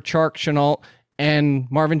high for Chark, Shenault, and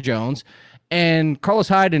Marvin Jones. And Carlos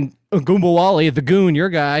Hyde and Ogunbowale, the goon, your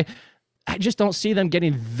guy, I just don't see them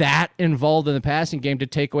getting that involved in the passing game to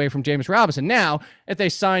take away from James Robinson. Now, if they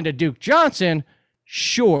signed a Duke Johnson,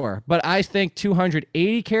 sure, but I think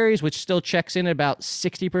 280 carries, which still checks in at about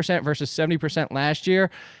 60% versus 70% last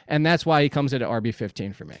year, and that's why he comes in at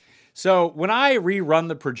RB15 for me. So when I rerun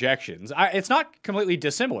the projections, it's not completely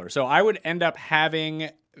dissimilar. So I would end up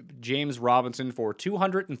having James Robinson for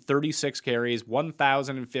 236 carries,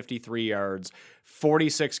 1,053 yards,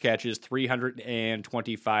 46 catches,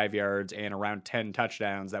 325 yards, and around 10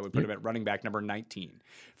 touchdowns. That would put him at running back number 19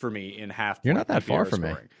 for me in half. You're not that far from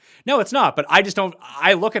me. No, it's not. But I just don't.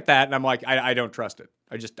 I look at that and I'm like, I don't trust it.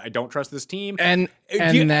 I don't trust this team. And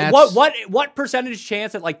that's what percentage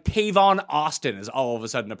chance that like Tavon Austin is all of a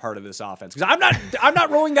sudden a part of this offense? Because I'm not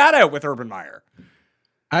rolling that out with Urban Meyer.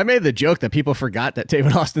 I made the joke that people forgot that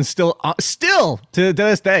Tavon Austin's still to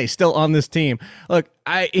this day, still on this team. Look,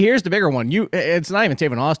 here's the bigger one. It's not even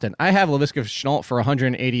Tavon Austin. I have Laviska Shenault for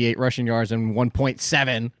 188 rushing yards and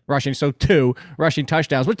 1.7 rushing, so 2 rushing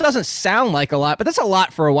touchdowns, which doesn't sound like a lot, but that's a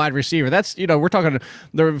lot for a wide receiver. That's, we're talking,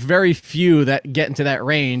 there are very few that get into that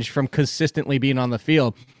range from consistently being on the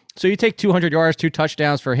field. So you take 200 yards, 2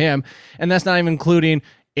 touchdowns for him, and that's not even including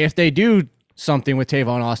if they do something with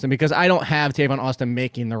Tavon Austin, because I don't have Tavon Austin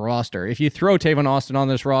making the roster. If you throw Tavon Austin on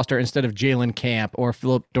this roster instead of Jalen Camp or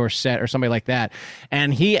Philip Dorsett or somebody like that,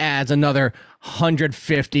 and he adds another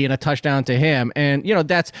 150 and a touchdown to him, and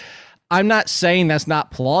I'm not saying that's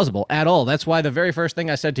not plausible at all. That's why the very first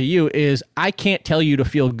thing I said to you is I can't tell you to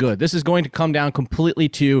feel good. This is going to come down completely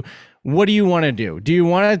to what do you want to do? Do you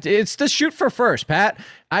want to? It's to shoot for first, Pat.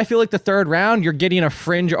 I feel like the third round, you're getting a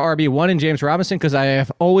fringe RB1 in James Robinson because I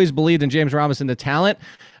have always believed in James Robinson, the talent.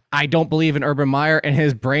 I don't believe in Urban Meyer and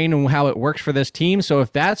his brain and how it works for this team. So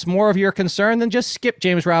if that's more of your concern, then just skip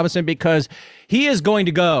James Robinson because he is going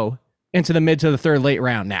to go into the mid to the third late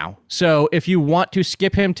round now. So if you want to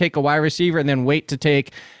skip him, take a wide receiver and then wait to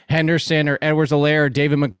take Henderson or Edwards-Helaire or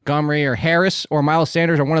David Montgomery or Harris or Miles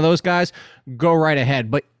Sanders or one of those guys, go right ahead.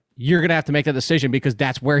 But you're going to have to make that decision because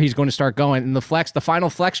that's where he's going to start going. And the final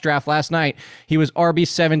flex draft last night, he was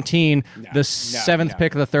RB17, the seventh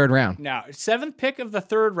pick of the third round. Now, seventh pick of the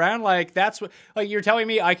third round, like that's what, like you're telling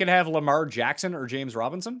me I could have Lamar Jackson or James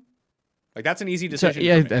Robinson? Like that's an easy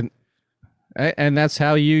decision for me. And that's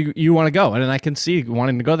how you want to go. And I can see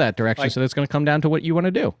wanting to go that direction. Like, so it's going to come down to what you want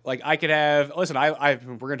to do. Like I could have, listen, we're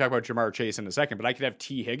going to talk about Jamar Chase in a second, but I could have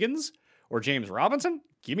T. Higgins or James Robinson.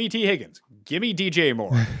 Give me T. Higgins. Give me DJ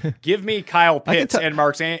Moore. Give me Kyle Pitts and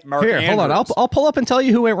Mark Here, Andrews. Hold on. I'll pull up and tell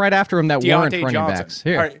you who went right after him that weren't running Johnson. Backs.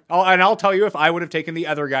 Here. All right, I'll tell you if I would have taken the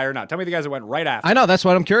other guy or not. Tell me the guys that went right after. I know. That's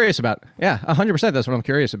what I'm curious about. Yeah, 100%. That's what I'm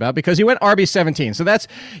curious about because he went RB17. So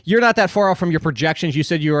you're not that far off from your projections. You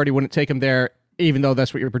said you already wouldn't take him there, even though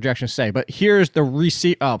that's what your projections say. But here's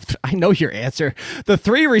the I know your answer. The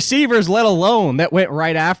 3 receivers, let alone that went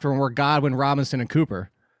right after him, were Godwin, Robinson, and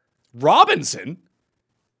Cooper. Robinson?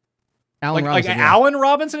 Allen Robinson. Like Allen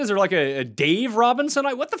Robinson? Is there like a Dave Robinson?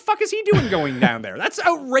 What the fuck is he doing going down there? That's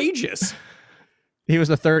outrageous. He was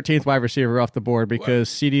the 13th wide receiver off the board because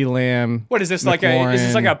CeeDee Lamb. What is this McLaurin, is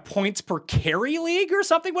this like a points per carry league or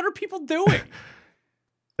something? What are people doing?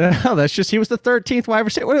 No, that's just he was the 13th wide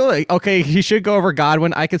receiver. Okay, he should go over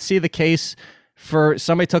Godwin. I could see the case for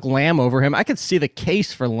somebody took Lamb over him. I could see the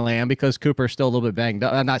case for Lamb because Cooper's still a little bit banged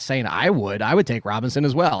up. I'm not saying I would take Robinson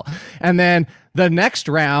as well. And then the next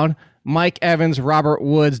round, Mike Evans, Robert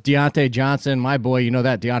Woods, Deontay Johnson, my boy, you know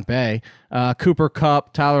that, Deontay, Cooper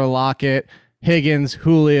Kupp, Tyler Lockett, Higgins,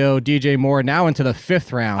 Julio, DJ Moore, now into the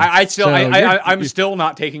 5th round. I'm still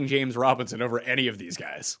not taking James Robinson over any of these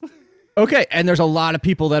guys. Okay, and there's a lot of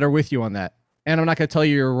people that are with you on that. And I'm not going to tell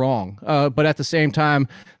you you're wrong. But at the same time,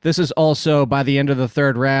 this is also, by the end of the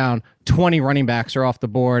 3rd round, 20 running backs are off the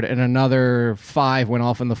board, and another 5 went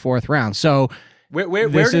off in the 4th round. So where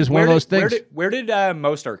did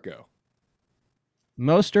Mostert go?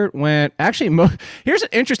 Mostert went... Actually, here's an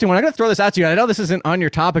interesting one. I'm going to throw this out to you. I know this isn't on your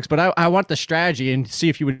topics, but I want the strategy and see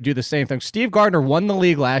if you would do the same thing. Steve Gardner won the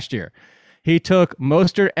league last year. He took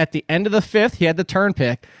Mostert at the end of the 5th. He had the turn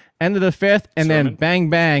pick. End of the 5th, and then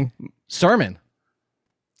bang, bang, Sermon.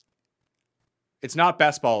 It's not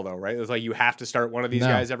best ball, though, right? It's like you have to start one of these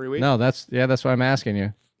guys every week? No, that's why I'm asking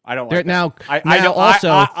you. I don't like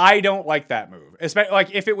that. I don't like that move. Especially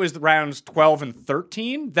like if it was rounds 12 and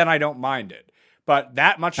 13, then I don't mind it. But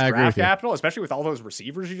that much draft capital, especially with all those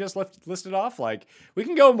receivers you just listed off, like we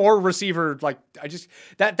can go more receiver. Like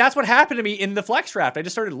that's what happened to me in the flex draft. I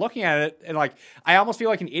just started looking at it and like I almost feel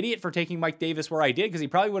like an idiot for taking Mike Davis where I did because he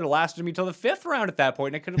probably would have lasted me till the 5th round at that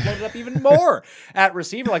point, and I could have loaded up even more at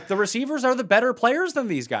receiver. Like the receivers are the better players than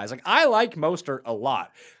these guys. Like I like Mostert a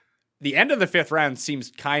lot. The end of the 5th round seems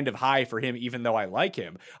kind of high for him, even though I like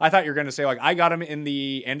him. I thought you were going to say, like, I got him in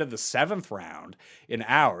the end of the 7th round in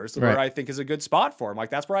ours, where I think is a good spot for him. Like,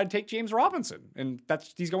 that's where I'd take James Robinson. And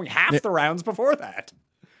he's going half the rounds before that.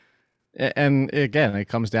 And again, it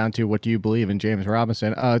comes down to what do you believe in James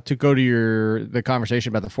Robinson. To go to the conversation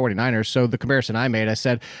about the 49ers, so the comparison I made, I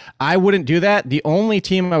said, I wouldn't do that. The only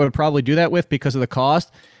team I would probably do that with because of the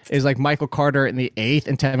cost is like Michael Carter in the 8th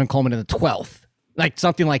and Tevin Coleman in the 12th. Like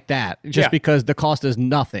something like that, because the cost is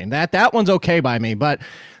nothing. That one's okay by me. But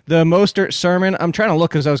the Mostert Sermon, I'm trying to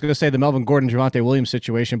look because I was going to say the Melvin Gordon Javonte Williams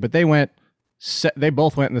situation, but they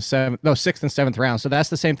both went in the 6th and 7th round. So that's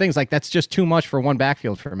the same thing. It's like that's just too much for one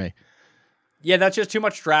backfield for me. Yeah, that's just too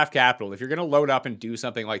much draft capital. If you're going to load up and do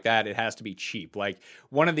something like that, it has to be cheap. Like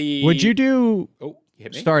one of the. Would you do? Oh,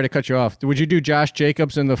 hit me. Sorry to cut you off. Would you do Josh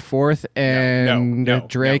Jacobs in the 4th and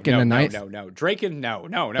Drake in the 9th? No. Drake in no.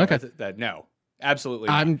 Okay. No. Absolutely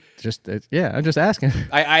not. I'm just asking.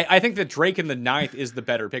 I think that Drake in the 9th is the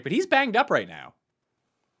better pick, but he's banged up right now.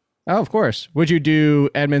 Oh, of course. Would you do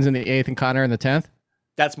Edmonds in the 8th and Connor in the 10th?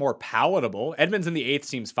 That's more palatable. Edmonds in the 8th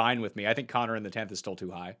seems fine with me. I think Connor in the 10th is still too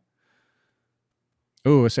high.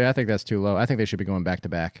 Ooh, so I think that's too low. I think they should be going back to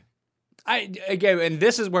back. And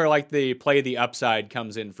this is where like the play the upside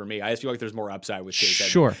comes in for me. I just feel like there's more upside with Chase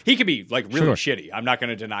Edmonds. Sure. He could be like really shitty. I'm not going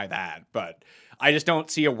to deny that, but I just don't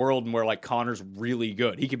see a world where like Connor's really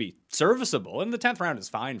good. He could be serviceable, and the 10th round is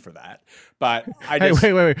fine for that. But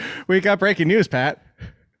wait. We got breaking news, Pat.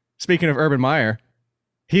 Speaking of Urban Meyer,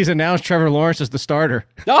 he's announced Trevor Lawrence as the starter.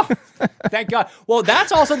 Oh, thank God. Well,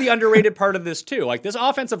 that's also the underrated part of this too. Like this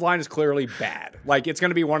offensive line is clearly bad. Like it's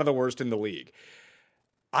going to be one of the worst in the league.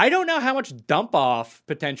 I don't know how much dump off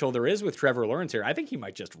potential there is with Trevor Lawrence here. I think he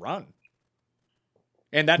might just run.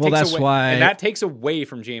 And that takes away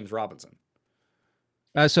from James Robinson.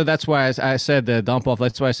 So that's why I said the dump off.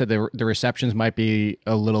 That's why I said the receptions might be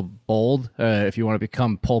a little bold if you want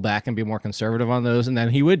to pull back and be more conservative on those. And then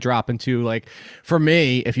he would drop into, like, for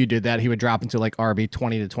me, if you did that, he would drop into like RB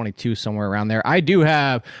 20 to 22, somewhere around there. I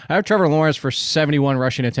have Trevor Lawrence for 71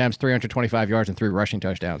 rushing attempts, 325 yards, and 3 rushing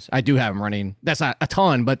touchdowns. I do have him running. That's not a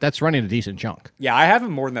ton, but that's running a decent chunk. Yeah, I have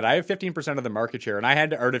him more than that. I have 15% of the market share, and I had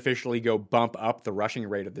to artificially go bump up the rushing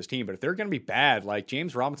rate of this team. But if they're going to be bad, like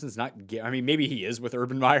James Robinson's not. I mean, maybe he is with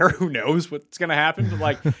Urban Meyer. Who knows what's going to happen? But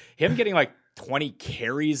like him getting like 20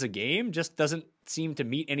 carries a game just doesn't seem to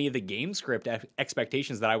meet any of the game script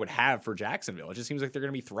expectations that I would have for Jacksonville. It just seems like they're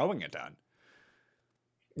going to be throwing a ton.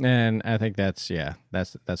 And I think that's a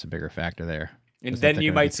bigger factor there. And then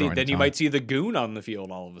you might see the goon on the field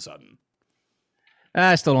all of a sudden.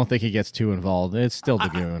 I still don't think he gets too involved. It's still the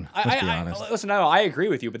goon. Let's be honest. Listen, I agree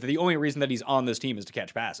with you, but the only reason that he's on this team is to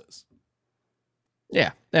catch passes.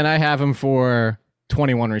 Yeah, and I have him for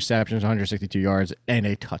 21 receptions, 162 yards, and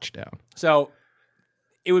a touchdown. So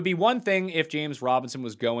it would be one thing if James Robinson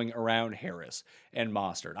was going around Harris and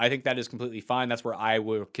Mostert. I think that is completely fine. That's where I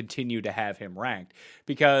will continue to have him ranked,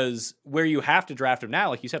 because where you have to draft him now,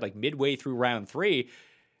 like you said, like midway through round 3,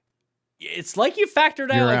 it's like you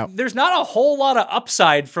factored out, there's not a whole lot of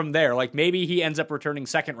upside from there. Like maybe he ends up returning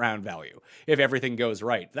second round value if everything goes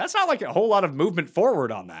right. That's not like a whole lot of movement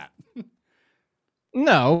forward on that.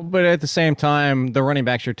 No, but at the same time, the running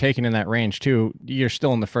backs you're taking in that range too, you're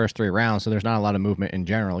still in the first 3 rounds, so there's not a lot of movement in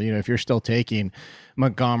general. You know, if you're still taking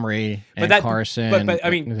Montgomery and Carson. But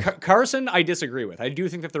I mean, Carson, I disagree with. I do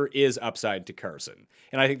think that there is upside to Carson,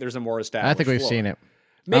 and I think there's a more established I think we've floor. seen it.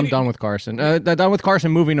 I'm done with Carson. Done with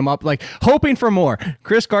Carson moving him up, like hoping for more.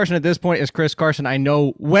 Chris Carson at this point is Chris Carson. I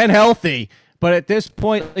know when healthy, but at this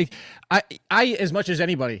point, like I as much as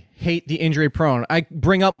anybody hate the injury prone. I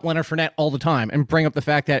bring up Leonard Fournette all the time and bring up the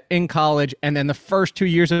fact that in college and then the first 2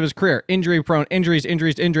 years of his career, injury prone, injuries,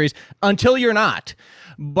 until you're not.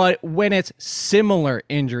 But when it's similar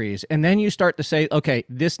injuries, and then you start to say, okay,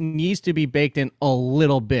 this needs to be baked in a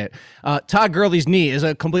little bit. Todd Gurley's knee is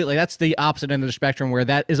that's the opposite end of the spectrum, where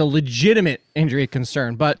that is a legitimate injury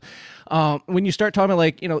concern. But when you start talking about,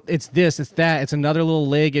 like, you know, it's this, it's that, it's another little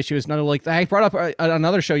leg issue, it's another, like, I brought up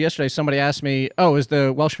another show yesterday. Somebody asked me, it was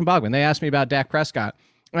the Welsh from Bogman. They asked me about Dak Prescott.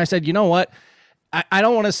 And I said, you know what? I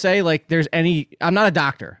don't want to say like there's any. I'm not a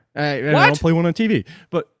doctor. I don't play one on TV.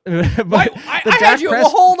 But I had you. Well,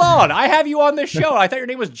 hold on. I have you on this show. I thought your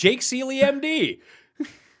name was Jake Seeley, MD.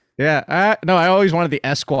 Yeah. No, I always wanted the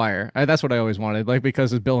Esquire. That's what I always wanted, like,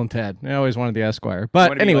 because it's Bill and Ted. I always wanted the Esquire.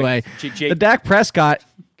 But anyway, the Dak Prescott.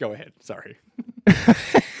 Go ahead. Sorry.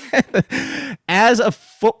 As a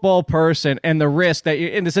football person, and the risk that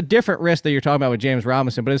and it's a different risk that you're talking about with James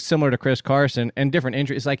Robinson, but it's similar to Chris Carson and different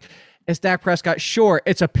injuries. Like, it's Dak Prescott. Sure,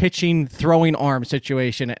 it's a pitching, throwing arm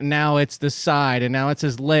situation. And now it's the side, and now it's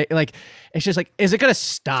his leg. Like, it's just like, is it going to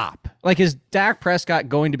stop? Like, is Dak Prescott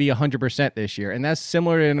going to be 100% this year? And that's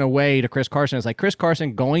similar in a way to Chris Carson. It's like, Chris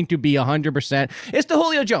Carson going to be 100%. It's the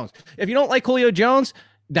Julio Jones. If you don't like Julio Jones,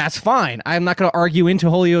 that's fine. I'm not going to argue into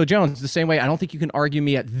Julio Jones the same way I don't think you can argue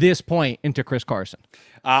me at this point into Chris Carson.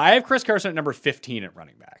 I have Chris Carson at number 15 at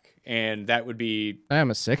running back. And that would be...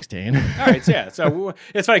 I'm a 16. All right, so yeah. So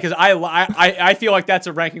it's funny because I feel like that's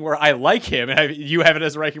a ranking where I like him, and you have it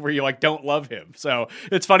as a ranking where you like don't love him. So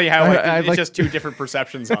it's funny how it's just two different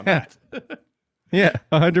perceptions on that. Yeah,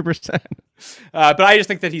 100%. But I just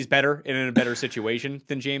think that he's better and in a better situation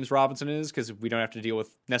than James Robinson is, because we don't have to deal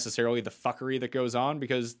with necessarily the fuckery that goes on,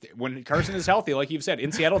 because when Carson is healthy, like you've said,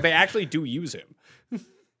 in Seattle, they actually do use him.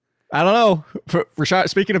 I don't know. For Rashad,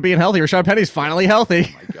 speaking of being healthy, Rashad Penny's finally healthy.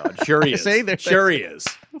 Oh my God, sure he is. Sure he is.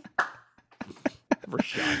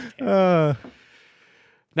 Rashad Penny.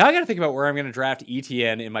 Now I got to think about where I'm going to draft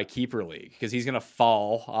ETN in my keeper league, because he's going to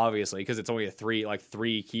fall, obviously, because it's only a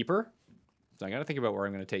three keeper. So I got to think about where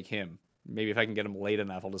I'm going to take him. Maybe if I can get him late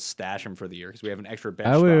enough, I'll just stash him for the year, because we have an extra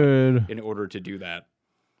bench spot in order to do that.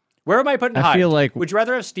 Where am I putting Hyde? Feel like... Would you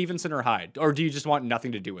rather have Stevenson or Hyde, or do you just want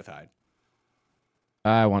nothing to do with Hyde?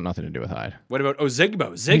 I want nothing to do with Hyde. What about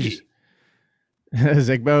Ziggy?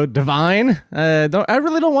 Zigbo, Divine. I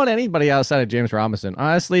really don't want anybody outside of James Robinson.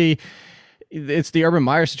 Honestly, it's the Urban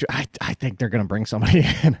Meyer situation. I think they're going to bring somebody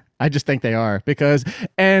in. I just think they are,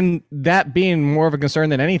 and that being more of a concern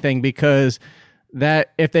than anything, because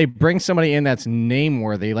that if they bring somebody in that's name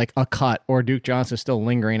worthy, like a cut or Duke Johnson still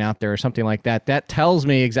lingering out there or something like that, that tells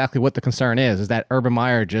me exactly what the concern is that Urban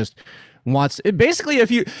Meyer just wants it. Basically,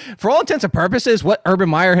 if you, for all intents and purposes, what Urban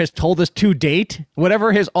Meyer has told us to date,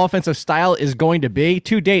 whatever his offensive style is going to be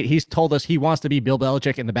to date, he's told us he wants to be Bill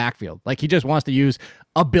Belichick in the backfield. Like, he just wants to use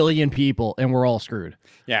a billion people and we're all screwed.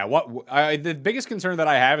 Yeah. The biggest concern that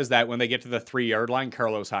I have is that when they get to the 3-yard line,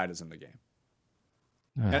 Carlos Hyde is in the game.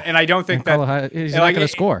 And I don't think that he's not going to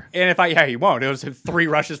score. And he won't. It was 3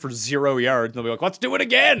 rushes for 0 yards. And they'll be like, let's do it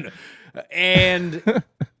again. And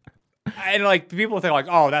and like people think like,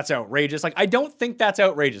 oh, that's outrageous. Like, I don't think that's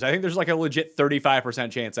outrageous. I think there's like a legit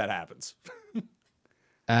 35% chance that happens.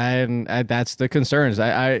 And that's the concerns.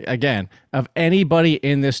 I again, of anybody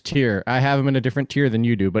in this tier, I have them in a different tier than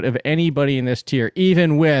you do, but of anybody in this tier,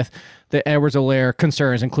 even with the Edwards-Helaire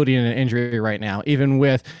concerns, including an injury right now, even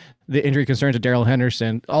with the injury concerns of Darrell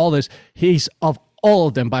Henderson, all this, he's of all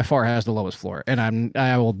of them by far has the lowest floor, and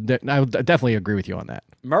I will definitely agree with you on that.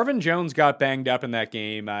 Marvin Jones got banged up in that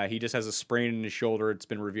game. He just has a sprain in his shoulder. It's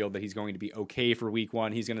been revealed that he's going to be okay for week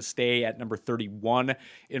 1. He's going to stay at number 31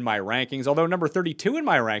 in my rankings, although number 32 in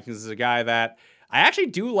my rankings is a guy that I actually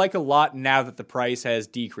do like a lot now that the price has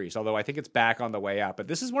decreased, although I think it's back on the way up. But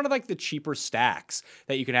this is one of like the cheaper stacks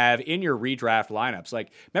that you can have in your redraft lineups.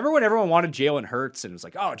 Like, remember when everyone wanted Jalen Hurts and it was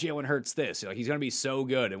like, oh, Jalen Hurts this, like, he's going to be so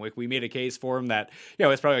good. And we made a case for him that,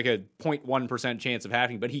 it's probably like a 0.1% chance of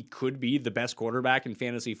happening, but he could be the best quarterback in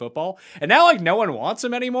fantasy football. And now like no one wants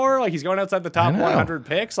him anymore. Like, he's going outside the top 100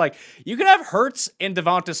 picks. Like, you can have Hurts and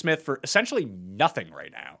Devonta Smith for essentially nothing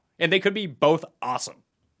right now. And they could be both awesome.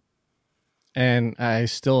 And I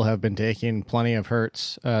still have been taking plenty of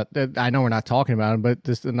Hurts. I know we're not talking about him, but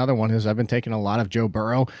this another one is I've been taking a lot of Joe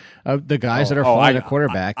Burrow. The guys that are falling at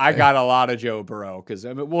quarterback. I got a lot of Joe Burrow because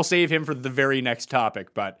we'll save him for the very next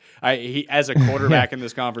topic. But he, as a quarterback in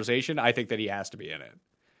this conversation, I think that he has to be in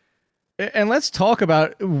it. And let's talk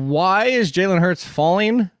about why is Jalen Hurts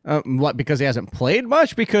falling? Because he hasn't played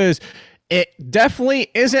much? Because it definitely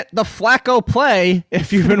isn't the Flacco play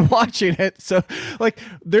if you've been watching it. So, like,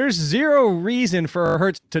 there's zero reason for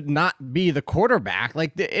Hurts to not be the quarterback.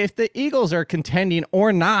 Like, if the Eagles are contending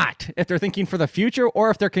or not, if they're thinking for the future or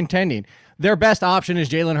if they're contending, their best option is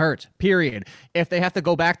Jalen Hurts, period. If they have to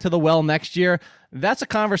go back to the well next year, that's a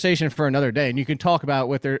conversation for another day. And you can talk about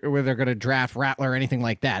whether they're going to draft Rattler or anything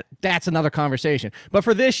like that. That's another conversation. But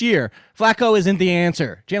for this year, Flacco isn't the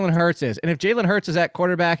answer. Jalen Hurts is. And if Jalen Hurts is at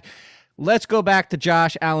quarterback, let's go back to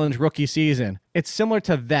Josh Allen's rookie season. It's similar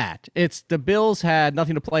to that. It's the Bills had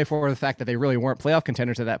nothing to play for, the fact that they really weren't playoff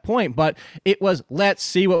contenders at that point, but it was, let's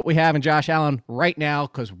see what we have in Josh Allen right now,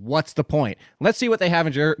 because what's the point? Let's see what they have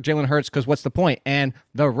in Jalen Hurts, because what's the point? And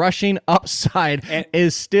the rushing upside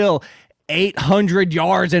is still 800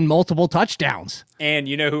 yards and multiple touchdowns. And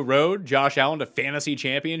you know who rode Josh Allen to fantasy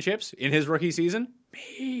championships in his rookie season?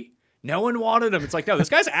 Me. No one wanted him. It's like, no, this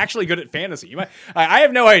guy's actually good at fantasy. I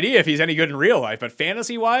have no idea if he's any good in real life, but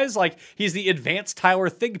fantasy-wise, like, he's the advanced Tyler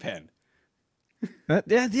Thigpen.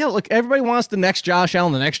 Yeah, look, everybody wants the next Josh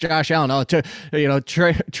Allen, Oh,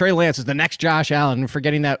 Trey Lance is the next Josh Allen,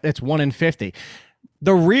 forgetting that it's 1 in 50.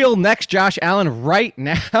 The real next Josh Allen right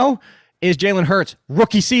now is Jalen Hurts,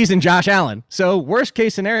 rookie season Josh Allen. So worst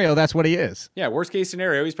case scenario, that's what he is. Yeah, worst case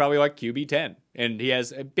scenario, he's probably like QB 10. And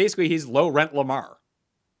he's low rent Lamar.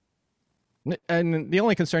 And the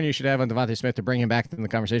only concern you should have on Devonta Smith, to bring him back in the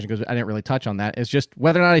conversation, because I didn't really touch on that, is just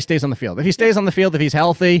whether or not he stays on the field. If he stays on the field, if he's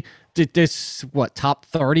healthy, this top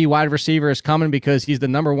 30 wide receiver is coming, because he's the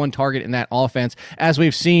number one target in that offense. As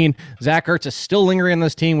we've seen, Zach Ertz is still lingering on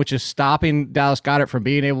this team, which is stopping Dallas Goedert from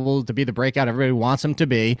being able to be the breakout everybody wants him to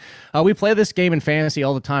be. We play this game in fantasy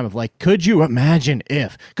all the time of like, could you imagine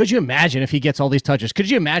if he gets all these touches? Could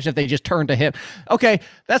you imagine if they just turn to him? Okay,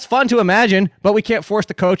 that's fun to imagine, but we can't force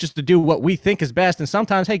the coaches to do what we think is best. And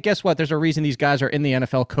sometimes, hey, guess what? There's a reason these guys are in the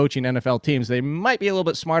NFL coaching NFL teams. They might be a little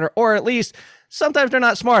bit smarter, or at least sometimes they're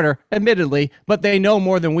not smarter, admittedly, but they know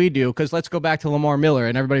more than we do, because let's go back to Lamar Miller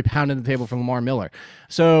and everybody pounding the table for Lamar Miller.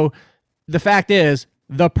 So the fact is,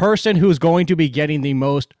 the person who's going to be getting the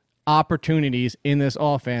most opportunities in this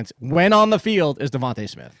offense when on the field is Devonta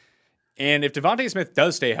Smith. And if Devonta Smith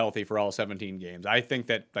does stay healthy for all 17 games, I think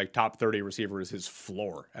that like top 30 receiver is his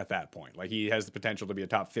floor at that point. Like, he has the potential to be a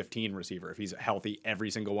top 15 receiver if he's healthy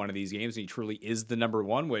every single one of these games. And he truly is the number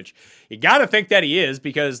one, which you got to think that he is,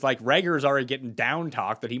 because like Rager's already getting down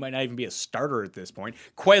talk that he might not even be a starter at this point.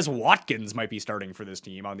 Quez Watkins might be starting for this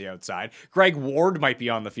team on the outside. Greg Ward might be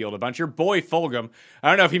on the field a bunch. Your boy Fulgham, I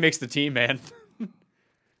don't know if he makes the team, man.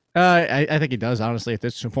 I think he does, honestly, at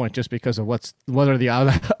this point, just because of what are the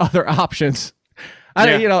other options. I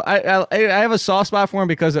have a soft spot for him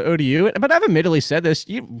because of ODU, but I've admittedly said this.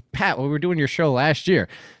 Pat, when we were doing your show last year,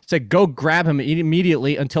 said go grab him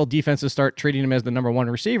immediately until defenses start treating him as the number one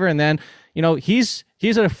receiver, and then he's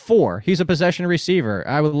at a 4. He's a possession receiver.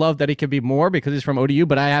 I would love that he could be more because he's from ODU,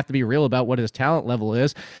 but I have to be real about what his talent level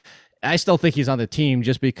is. I still think he's on the team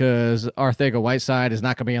just because Arcega-Whiteside is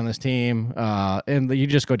not going to be on this team. And you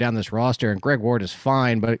just go down this roster, and Greg Ward is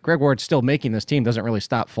fine, but Greg Ward still making this team doesn't really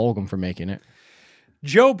stop Fulgham from making it.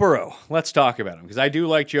 Joe Burrow. Let's talk about him because I do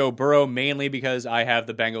like Joe Burrow mainly because I have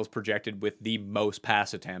the Bengals projected with the most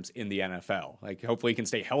pass attempts in the NFL. Like, hopefully he can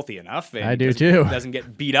stay healthy enough. And I do too. Doesn't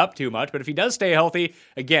get beat up too much. But if he does stay healthy,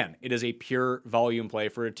 again, it is a pure volume play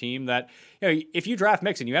for a team that, if you draft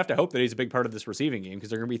Mixon, you have to hope that he's a big part of this receiving game because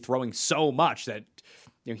they're going to be throwing so much that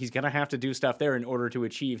he's going to have to do stuff there in order to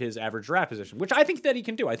achieve his average draft position, which I think that he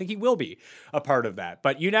can do. I think he will be a part of that.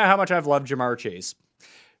 But you know how much I've loved Ja'Marr Chase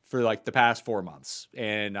for like the past 4 months.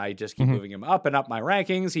 And I just keep moving him up and up my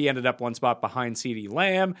rankings. He ended up one spot behind CeeDee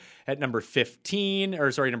Lamb at number 13. So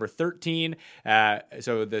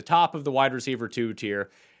the top of the wide receiver 2 tier.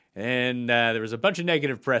 And there was a bunch of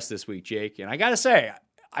negative press this week, Jake. And I got to say,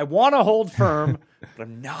 I want to hold firm, but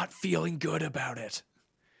I'm not feeling good about it.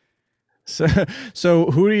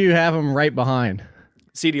 So who do you have him right behind?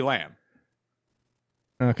 CeeDee Lamb.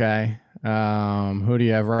 Okay. Who do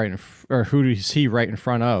you have who is he right in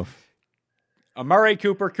front of? Amari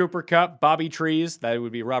Cooper, Cooper Kupp, Bobby Trees, that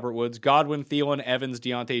would be Robert Woods, Godwin, Thielen, Evans,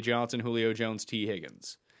 Deontay Johnson, Julio Jones, T.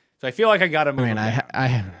 Higgins. So I feel like I got to move him down.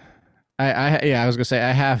 I was gonna say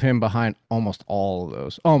I have him behind almost all of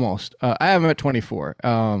those. Almost. I have him at 24.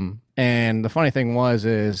 And the funny thing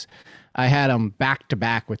is I had him back to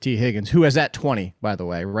back with T. Higgins, who is at 20, by the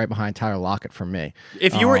way, right behind Tyler Lockett for me.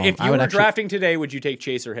 If you were drafting today, would you take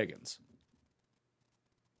Chase or Higgins?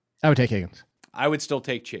 I would take Higgins. I would still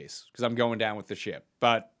take Chase because I'm going down with the ship,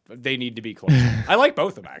 but they need to be close. I like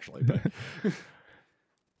both of them actually, but.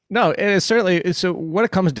 No, it is certainly. So what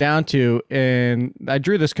it comes down to, and I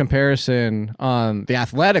drew this comparison on the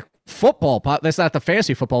athletic football. That's not the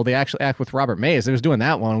fantasy football. They actually act with Robert Mays. They was doing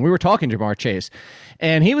that one. We were talking to Ja'Marr Chase,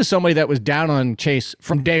 and he was somebody that was down on Chase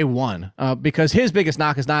from day one because his biggest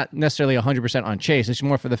knock is not necessarily 100% on Chase. It's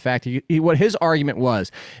more for the fact what his argument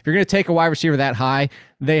was. If you're going to take a wide receiver that high,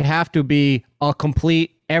 they have to be a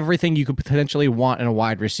complete everything you could potentially want in a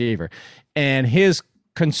wide receiver, and his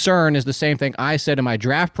concern is the same thing I said in my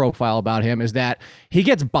draft profile about him, is that he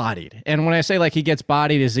gets bodied. And when I say like he gets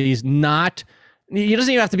bodied, is he doesn't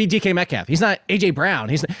even have to be DK Metcalf. He's not AJ Brown.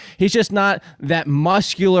 He's just not that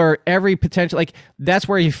muscular, every potential, like that's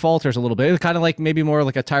where he falters a little bit. It's kind of like maybe more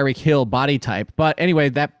like a Tyreek Hill body type. But anyway,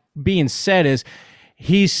 that being said is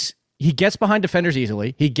he gets behind defenders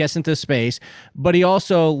easily. He gets into space, but he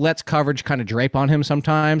also lets coverage kind of drape on him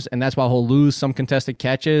sometimes, and that's why he'll lose some contested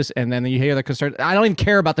catches. And then you hear the concern. I don't even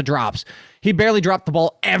care about the drops. He barely dropped the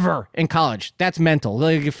ball ever in college. That's mental.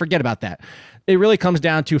 Like, forget about that. It really comes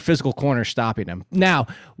down to physical corners stopping him. Now,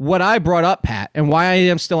 what I brought up, Pat, and why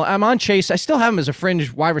I'm on Chase, I still have him as a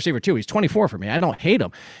fringe wide receiver too. He's 24 for me. I don't hate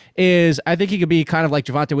him. I think he could be kind of like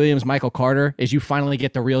Javonte Williams, Michael Carter, is you finally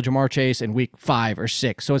get the real Ja'Marr Chase in week 5 or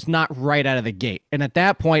 6. So it's not right out of the gate. And at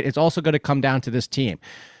that point, it's also going to come down to this team.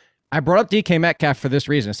 I brought up DK Metcalf for this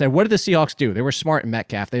reason. I said, what did the Seahawks do? They were smart in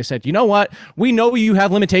Metcalf. They said, you know what? We know you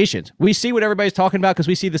have limitations. We see what everybody's talking about because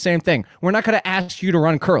we see the same thing. We're not going to ask you to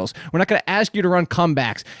run curls. We're not going to ask you to run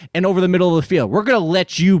comebacks and over the middle of the field. We're going to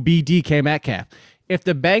let you be DK Metcalf. If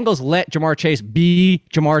the Bengals let Ja'Marr Chase be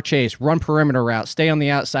Ja'Marr Chase, run perimeter routes, stay on the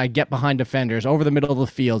outside, get behind defenders, over the middle of the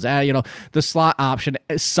fields, the slot option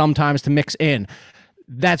sometimes to mix in,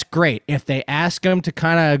 that's great. If they ask him to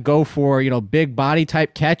kind of go for, big body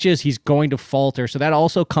type catches, he's going to falter. So that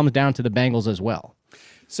also comes down to the Bengals as well.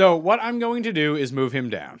 So what I'm going to do is move him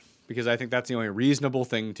down because I think that's the only reasonable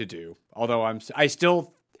thing to do. Although this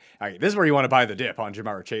is where you want to buy the dip on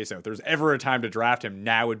Ja'Marr Chase. If there's ever a time to draft him,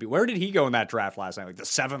 now would be. Where did he go in that draft last night? Like the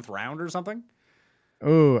 7th round or something?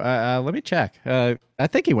 Oh, let me check. I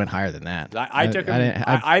think he went higher than that. I took him.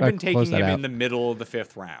 I've been taking him in the middle of the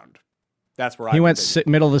 5th round. That's where he went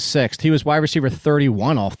middle of the 6th. He was wide receiver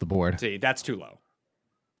 31 off the board. See, that's too low.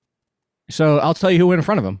 So I'll tell you who went in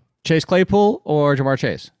front of him: Chase Claypool or Ja'Marr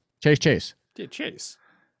Chase. Chase. Yeah, Chase.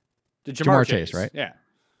 Ja'Marr Chase, right? Yeah.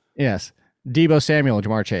 Yes. Deebo Samuel,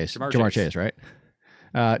 Ja'Marr Chase. Ja'Marr Chase, right?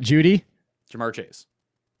 Judy. Ja'Marr Chase.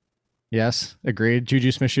 Yes, agreed.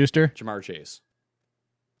 Juju Smith-Schuster. Ja'Marr Chase.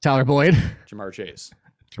 Tyler Boyd. Ja'Marr Chase.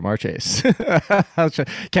 Ja'Marr Chase.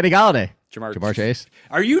 Kenny Golladay. Ja'Marr Chase.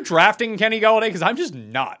 Are you drafting Kenny Golladay? Because I'm just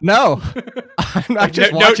not. No. I'm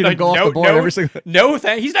just watching him go off the board every single. No,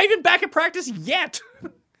 he's not even back at practice yet.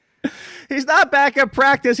 He's not back at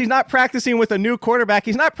practice. He's not practicing with a new quarterback.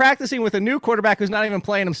 He's not practicing with a new quarterback who's not even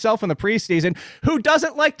playing himself in the preseason, who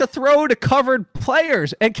doesn't like to throw to covered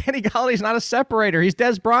players. And Kenny Galladay's not a separator. He's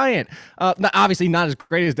Des Bryant. Obviously not as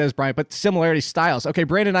great as Des Bryant, but similarity styles. Okay,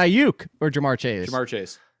 Brandon Ayuk or Jamar Chase? Jamar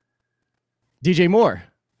Chase. DJ Moore.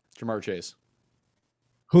 Jamar Chase.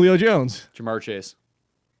 Julio Jones. Jamar Chase.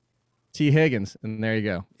 T. Higgins. And there you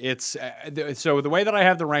go. It's so the way that I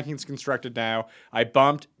have the rankings constructed now, I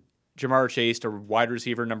bumped Jamar Chase to wide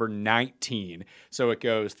receiver number 19. So it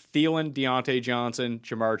goes Thielen, Deontay Johnson,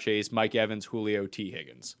 Jamar Chase, Mike Evans, Julio, T.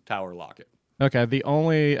 Higgins, Tyler Lockett. Okay,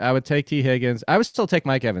 I would take T. Higgins. I would still take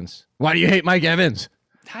Mike Evans. Why do you hate Mike Evans?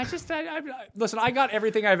 Listen, I got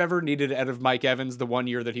everything I've ever needed out of Mike Evans the one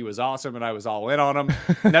year that he was awesome and I was all in on him.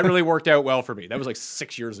 And that really worked out well for me. That was like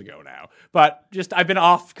 6 years ago now. But just I've been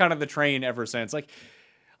off kind of the train ever since. Like,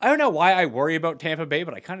 I don't know why I worry about Tampa Bay,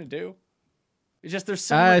 but I kind of do. It's just there's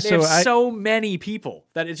so many people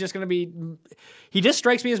that it's just going to be. He just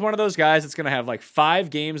strikes me as one of those guys that's going to have like 5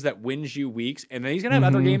 games that wins you weeks, and then he's going to have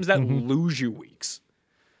other games that lose you weeks.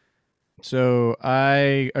 So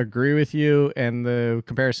I agree with you, and the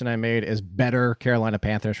comparison I made is better Carolina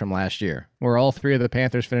Panthers from last year, where all 3 of the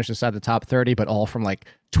Panthers finished inside the top 30, but all from like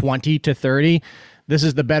 20 to 30. This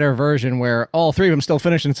is the better version where all 3 of them still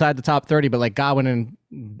finish inside the top 30, but like Godwin and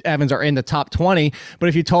Evans are in the top 20. But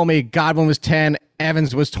if you told me Godwin was 10,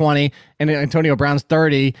 Evans was 20, and Antonio Brown's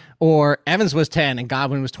 30, or Evans was 10 and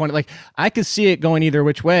Godwin was 20, like I could see it going either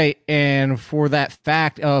which way. And for that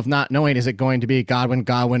fact of not knowing, is it going to be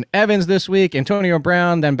Godwin, Evans this week, Antonio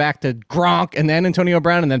Brown, then back to Gronk, and then Antonio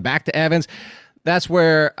Brown, and then back to Evans? That's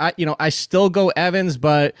where I still go Evans,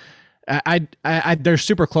 but they're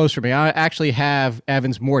super close for me. I actually have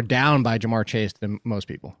Evans more down by Jamar Chase than most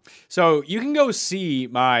people. So you can go see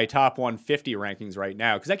my top 150 rankings right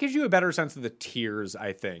now, because that gives you a better sense of the tiers,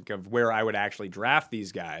 I think, of where I would actually draft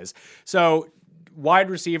these guys. So wide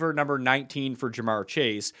receiver number 19 for Jamar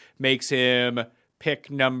Chase makes him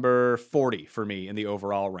pick number 40 for me in the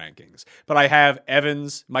overall rankings. But I have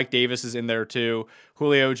Evans, Mike Davis is in there too,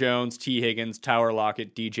 Julio Jones, T. Higgins, Tyler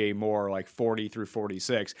Lockett, DJ Moore, like 40 through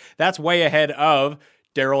 46. That's way ahead of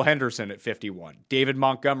Darrell Henderson at 51, David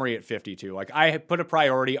Montgomery at 52. Like I put a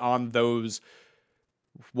priority on those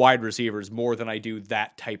wide receivers more than I do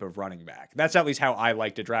that type of running back. That's at least how I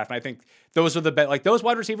like to draft. And I think those are those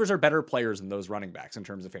wide receivers are better players than those running backs in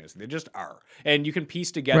terms of fantasy. They just are. And you can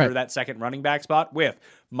piece together that second running back spot with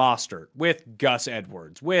Mostert, with Gus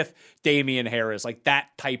Edwards, with Damian Harris, like that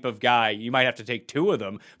type of guy. You might have to take 2 of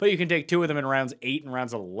them, but you can take 2 of them in rounds 8 and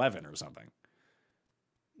rounds 11 or something.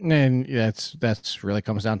 And that's really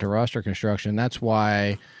comes down to roster construction. That's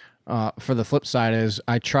why for the flip side is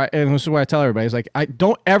I try, and this is what I tell everybody, is like, I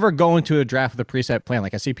don't ever go into a draft with a preset plan.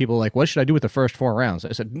 Like I see people like, what should I do with the first 4 rounds?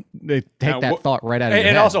 I said, they take that thought right out of your head.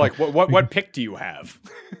 And also like, what pick do you have?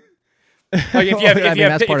 Like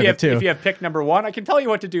if you have pick number 1, I can tell you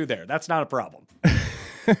what to do there. That's not a problem.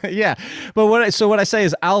 Yeah. But what I say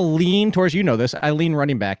is I'll lean towards, this, I lean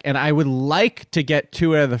running back, and I would like to get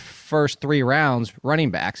 2 out of the first 3 rounds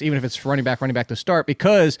running backs, even if it's running back to start,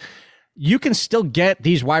 because you can still get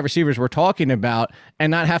these wide receivers we're talking about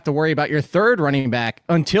and not have to worry about your 3rd running back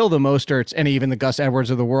until the Mosterts and even the Gus Edwards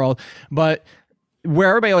of the world. But where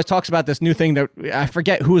everybody always talks about this new thing that I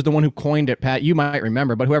forget who was the one who coined it, Pat, you might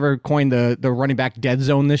remember, but whoever coined the running back dead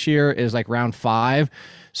zone this year is like round 5.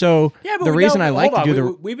 So the reason I like to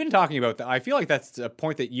do we've been talking about that. I feel like that's a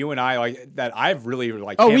point that you and I like, that I've really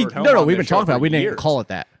like. We've been talking about. We didn't call it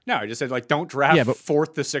that. No, I just said like don't draft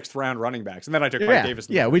 4th to 6th round running backs, and then I took Mike Davis.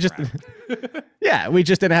 We just we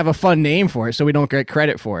just didn't have a fun name for it, so we don't get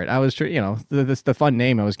credit for it. I was the fun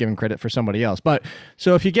name I was giving credit for somebody else. But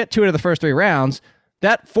so if you get 2 out of the first 3 rounds,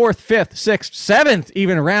 that 4th, 5th, 6th, 7th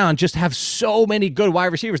even round just have so many good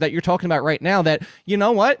wide receivers that you're talking about right now that, you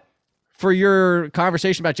know what? For your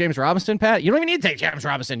conversation about James Robinson, Pat, you don't even need to take James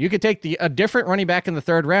Robinson. You could take a different running back in the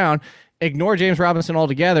 3rd round, ignore James Robinson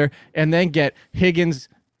altogether, and then get Higgins,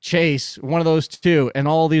 Chase, one of those 2, and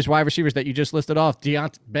all these wide receivers that you just listed off.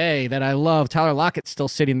 Deontay Bay, that I love. Tyler Lockett's still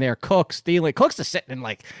sitting there. Cooks, Thielen. Cooks is sitting in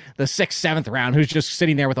like the 6th, 7th round, who's just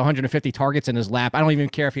sitting there with 150 targets in his lap. I don't even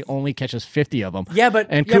care if he only catches 50 of them.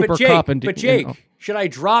 Cooper Kupp Jake, should I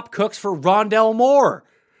drop Cooks for Rondell Moore?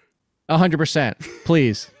 100%.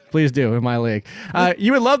 Please. Please do in my league.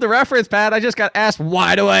 You would love the reference, Pat. I just got asked,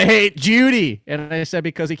 why do I hate Judy? And I said,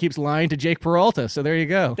 because he keeps lying to Jake Peralta. So there you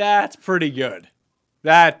go. That's pretty good.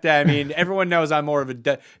 Everyone knows I'm more of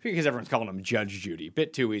because everyone's calling him Judge Judy.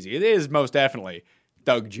 Bit too easy. It is most definitely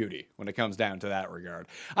Doug Judy when it comes down to that regard.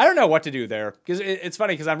 I don't know what to do there because it's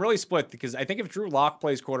funny because I'm really split because I think if Drew Lock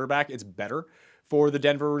plays quarterback, it's better for the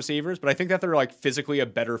Denver receivers, but I think that they're like physically a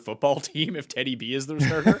better football team if Teddy B is their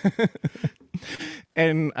starter.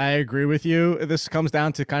 And I agree with you. This comes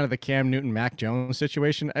down to kind of the Cam Newton, Mac Jones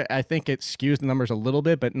situation. I think it skews the numbers a little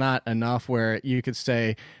bit, but not enough where you could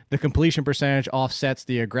say the completion percentage offsets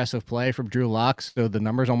the aggressive play from Drew Lock. So the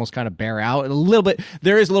numbers almost kind of bear out a little bit.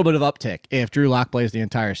 There is a little bit of uptick if Drew Lock plays the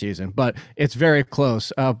entire season, but it's very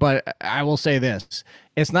close. But I will say this.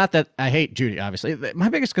 It's not that I hate Judy, obviously. My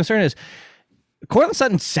biggest concern is Courtland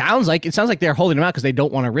Sutton sounds like they're holding him out because they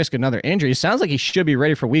don't want to risk another injury. It sounds like he should be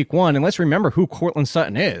ready for week 1. And let's remember who Courtland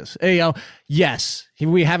Sutton is. Yes,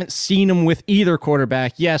 we haven't seen him with either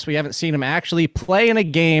quarterback. Yes, we haven't seen him actually play in a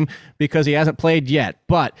game because he hasn't played yet.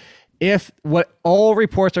 But if what all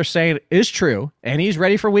reports are saying is true and he's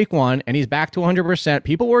ready for week 1 and he's back to 100%,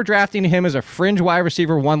 people were drafting him as a fringe wide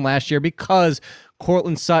receiver 1 last year because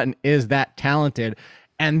Courtland Sutton is that talented.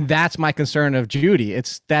 And that's my concern of Judy.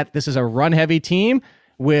 It's that this is a run-heavy team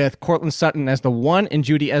with Courtland Sutton as the 1 and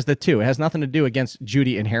Judy as the 2. It has nothing to do against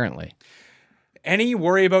Judy inherently. Any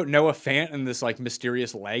worry about Noah Fant and this like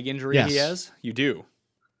mysterious leg injury he has? You do.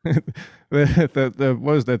 What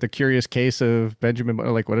was that? The curious case of Benjamin,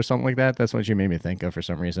 like what or something like that? That's what you made me think of for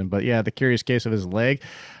some reason. But yeah, the curious case of his leg.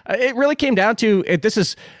 It really came down to it. This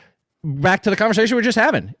is back to the conversation we're just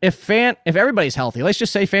having. If everybody's healthy, let's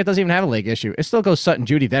just say Fant doesn't even have a leg issue. It still goes Sutton,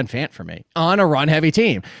 Judy, then Fant for me on a run-heavy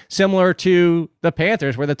team. Similar to the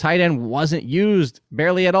Panthers where the tight end wasn't used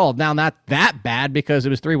barely at all. Now, not that bad because it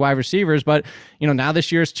was 3 wide receivers, but now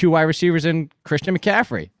this year it's 2 wide receivers and Christian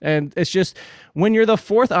McCaffrey. And it's just when you're the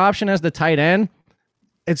 4th option as the tight end,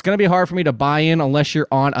 it's going to be hard for me to buy in unless you're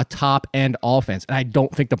on a top-end offense. And I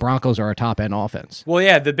don't think the Broncos are a top-end offense. Well,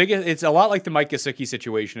 yeah, it's a lot like the Mike Gesicki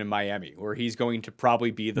situation in Miami, where he's going to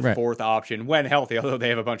probably be the 4th option when healthy, although they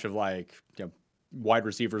have a bunch of wide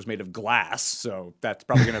receivers made of glass, so that's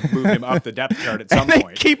probably going to move him up the depth chart at some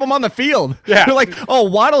point. Keep him on the field. Yeah. They're like,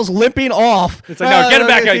 Waddle's limping off. It's like, no, get him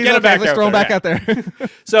back out. Get him back out. Let's throw him back out there.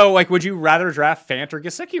 So, would you rather draft Fant or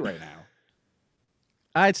Gesicki right now?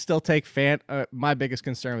 I'd still take Fant. My biggest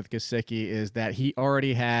concern with Gesicki is that he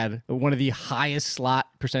already had one of the highest slot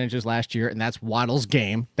percentages last year, and that's Waddle's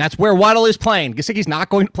game. That's where Waddle is playing. Gesicki's not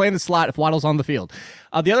going to play in the slot if Waddle's on the field.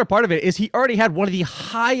 The other part of it is he already had one of the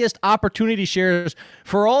highest opportunity shares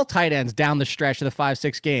for all tight ends down the stretch of the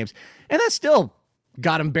 5-6 games, and that still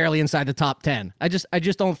got him barely inside the top 10. I just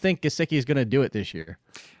don't think Gesicki is going to do it this year.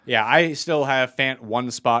 Yeah, I still have Fant 1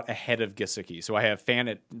 spot ahead of Gesicki. So I have Fant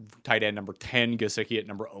at tight end number 10, Gesicki at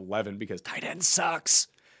number 11 because tight end sucks.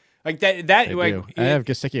 Like that. I have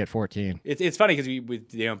Gesicki at 14. It's funny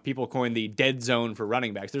because people coin the dead zone for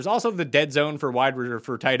running backs. There's also the dead zone for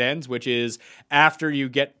for tight ends, which is after you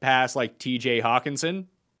get past like T.J. Hawkinson.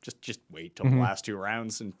 Just wait till the last 2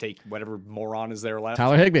 rounds and take whatever moron is there left.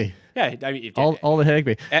 Tyler Higbee. Yeah, I mean all the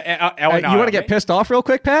Higbee. You want to get pissed off real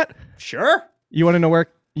quick, Pat? Sure. You want to know where?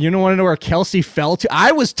 You don't want to know where Kelsey fell to?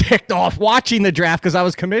 I was ticked off watching the draft because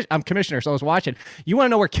I'm commissioner, so I was watching. You want to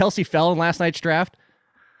know where Kelsey fell in last night's draft?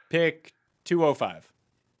 Pick 205.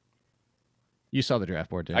 You saw the draft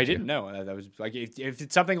board, didn't you? I didn't know. That was like if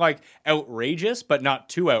it's something like outrageous, but not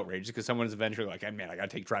too outrageous, because someone's eventually like, "Hey, man, I got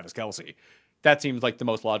to take Travis Kelce." That seems like the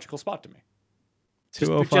most logical spot to me.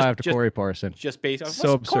 205 to Corey Parson. Just based on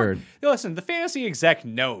so absurd. Listen, the fantasy exec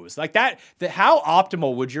knows like that. How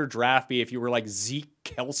optimal would your draft be if you were like Zeke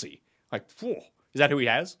Kelce? Like, whew. Is that who he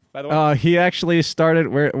has, by the way? He actually started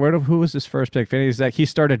who was his first pick? Fantasy exec. He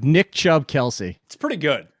started Nick Chubb Kelce. It's pretty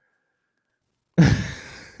good.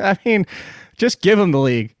 I mean, just give him the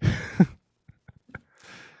league.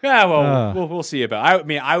 Yeah, well, we'll see about.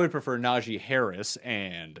 I would prefer Najee Harris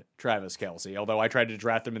and Travis Kelce, although I tried to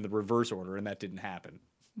draft them in the reverse order and that didn't happen.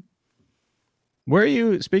 Where are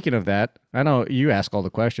you? Speaking of that, I know you ask all the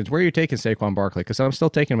questions. Where are you taking Saquon Barkley? Because I'm still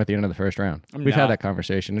taking him at the end of the first round. We've had that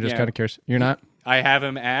conversation. I'm just kind of curious. You're not? I have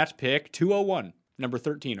him at pick 201, number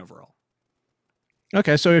 13 overall.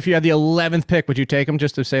 Okay, so if you had the 11th pick, would you take him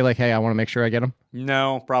just to say like, hey, I want to make sure I get him?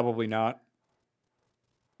 No, probably not.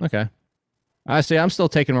 Okay. I say I'm still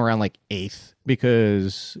taking him around like 8th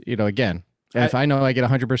because, again, if I know I get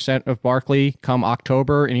 100% of Barkley come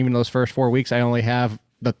October, and even those first 4 weeks, I only have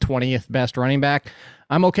the 20th best running back,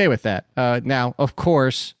 I'm okay with that. Now, of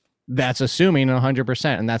course, that's assuming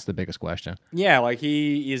 100%, and that's the biggest question. Yeah, like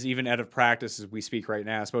he is even out of practice as we speak right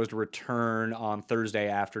now. Supposed to return on Thursday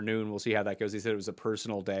afternoon. We'll see how that goes. He said it was a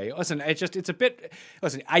personal day. Listen, it's a bit.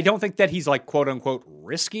 Listen, I don't think that he's like quote unquote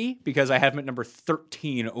risky because I have him at number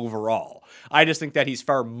 13 overall. I just think that he's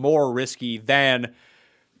far more risky than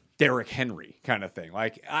Derrick Henry kind of thing.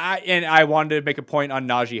 Like I wanted to make a point on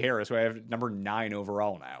Najee Harris, who I have number 9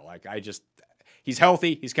 overall now. Like he's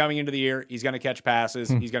healthy. He's coming into the year. He's going to catch passes.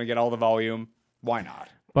 He's going to get all the volume. Why not?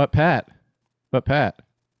 But Pat,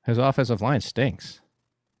 his offensive line stinks.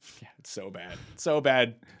 Yeah, it's so bad. So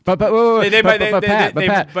bad. But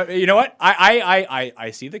Pat. But you know what?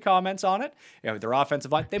 I see the comments on it. You know, their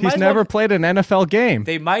offensive line. He's never played an NFL game.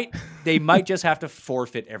 They might just have to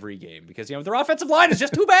forfeit every game because their offensive line is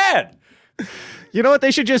just too bad. You know what they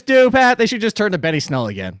should just do, Pat? They should just turn to Benny Snell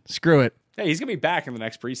again. Screw it. Hey, he's gonna be back in the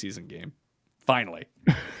next preseason game. Finally.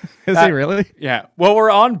 Is he really? Yeah. Well,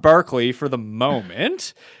 we're on Barkley for the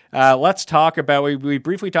moment. Let's talk about, we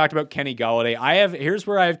briefly talked about Kenny Golladay. Here's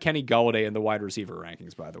where I have Kenny Golladay in the wide receiver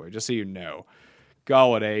rankings, by the way, just so you know.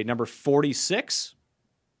 Golladay, number 46.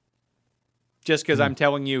 Just because I'm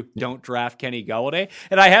telling you, don't draft Kenny Golladay.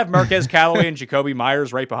 And I have Marquez Callaway and Jacoby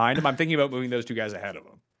Myers right behind him. I'm thinking about moving those two guys ahead of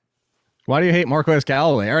him. Why do you hate Marquez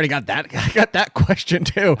Callaway? I already got that. I got that question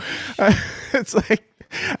too. It's like,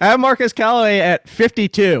 I have Marquez Callaway at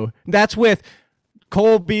 52. That's with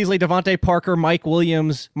Cole Beasley, Devontae Parker, Mike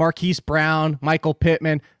Williams, Marquise Brown, Michael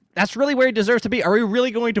Pittman. That's really where he deserves to be. Are we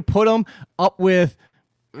really going to put him up with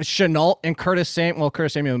Shenault and Curtis Samuel? Well,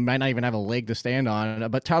 Curtis Samuel might not even have a leg to stand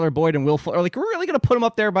on, but Tyler Boyd and Will Fuller. Like, we're really going to put him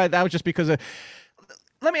up there by that was just because of.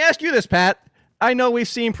 Let me ask you this, Pat. I know we've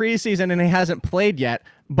seen preseason and he hasn't played yet,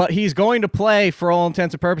 but he's going to play for all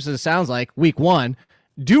intents and purposes, it sounds like, week 1.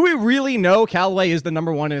 Do we really know Callaway is the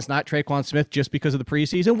number 1 and it's not Traquan Smith just because of the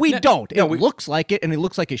preseason? We don't. It looks like it, and it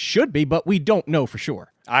looks like it should be, but we don't know for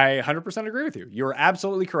sure. I 100% agree with you. You're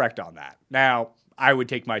absolutely correct on that. Now, I would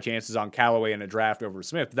take my chances on Callaway in a draft over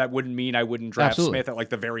Smith. But that wouldn't mean I wouldn't draft Smith at like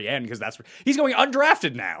the very end because he's going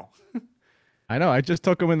undrafted now. I know. I just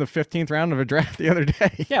took him in the 15th round of a draft the other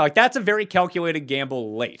day. Yeah, like that's a very calculated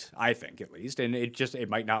gamble late, I think, at least. And it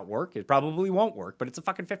might not work. It probably won't work, but it's a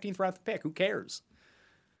fucking 15th round pick. Who cares?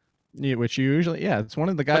 Yeah, which you usually, it's one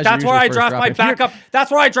of the guys. But that's where I draft my backup. That's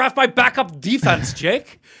where I draft my backup defense,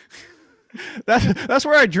 Jake. That's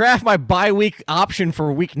where I draft my bye week option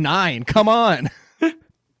for week 9. Come on.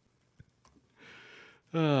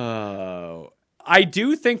 I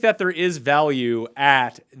do think that there is value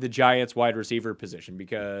at the Giants wide receiver position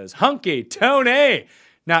because Hunky Tony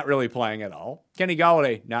not really playing at all. Kenny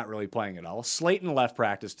Golladay not really playing at all. Slayton left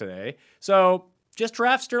practice today, so. Just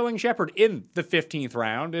draft Sterling Shepard in the 15th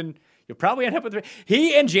round, and you'll probably end up with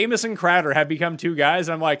he and Jamison Crowder have become 2 guys.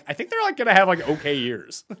 And I'm like, I think they're like going to have like okay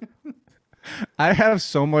years. I have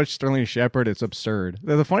so much Sterling Shepard, it's absurd.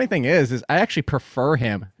 The funny thing is I actually prefer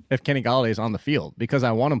him if Kenny Golladay is on the field because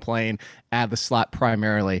I want him playing at the slot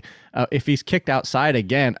primarily. If he's kicked outside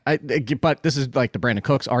again, but this is like the Brandon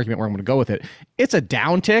Cooks argument where I'm going to go with it. It's a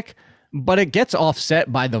down tick. But it gets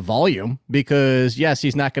offset by the volume because, yes,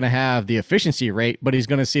 he's not going to have the efficiency rate, but he's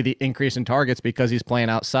going to see the increase in targets because he's playing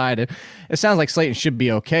outside. And it sounds like Slayton should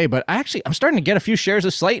be okay, but I'm starting to get a few shares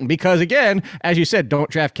of Slayton because, again, as you said, don't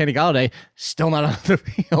draft Kenny Golladay, still not on the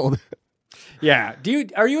field. Yeah.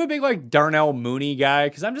 Are you a big like Darnell Mooney guy?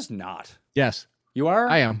 Because I'm just not. Yes. You are?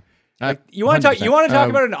 I am. Like, you want to talk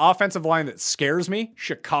about an offensive line that scares me?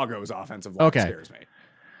 Chicago's offensive line scares me.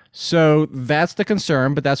 So that's the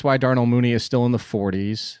concern, but that's why Darnell Mooney is still in the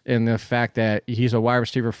 40s, and the fact that he's a wide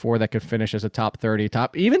receiver 4 that could finish as a top 30,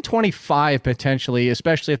 even 25 potentially,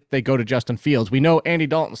 especially if they go to Justin Fields. We know Andy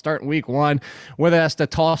Dalton starting week 1, whether that's the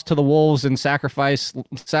toss to the wolves and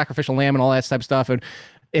sacrificial lamb and all that type of stuff, and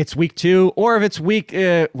it's week 2, or if it's week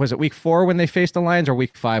 4 when they face the Lions, or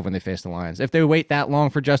week 5 when they face the Lions. If they wait that long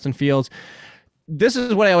for Justin Fields, this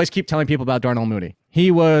is what I always keep telling people about Darnell Mooney.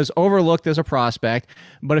 He was overlooked as a prospect,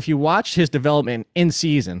 but if you watch his development in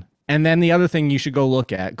season, and then the other thing you should go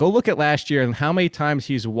look at last year and how many times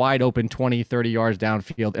he's wide open 20, 30 yards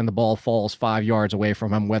downfield and the ball falls 5 yards away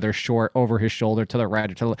from him, whether short, over his shoulder, to the right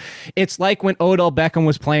or to the left. It's like when Odell Beckham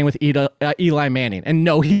was playing with Eli Manning. And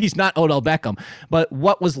no, he's not Odell Beckham, but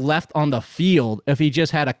what was left on the field if he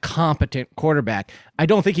just had a competent quarterback? I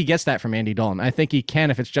don't think he gets that from Andy Dalton. I think he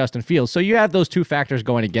can if it's Justin Fields. So you have those 2 factors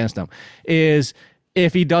going against him.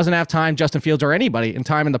 If he doesn't have time, Justin Fields or anybody, in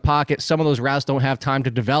time in the pocket, some of those routes don't have time to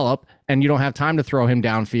develop, and you don't have time to throw him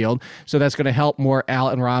downfield. So that's going to help more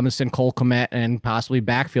Allen Robinson, Cole Kmet, and possibly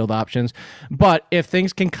backfield options. But if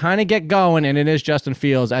things can kind of get going, and it is Justin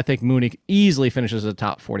Fields, I think Mooney easily finishes as a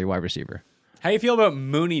top 40 wide receiver. How do you feel about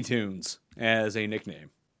Mooney Tunes as a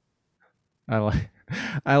nickname?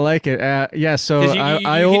 I like it. Yeah, so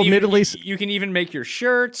you can even make your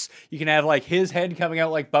shirts. You can have like his head coming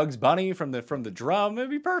out like Bugs Bunny from the drum. It'd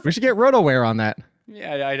be perfect. We should get RotoWear on that.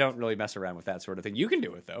 Yeah, I don't really mess around with that sort of thing. You can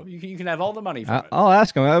do it though. You can have all the money from it. I'll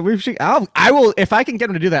ask him. I will if I can get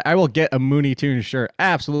him to do that. I will get a Mooney Tunes shirt.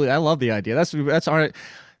 Absolutely, I love the idea. That's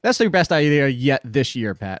the best idea yet this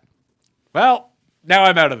year, Pat. Well, now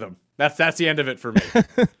I'm out of them. That's the end of it for me.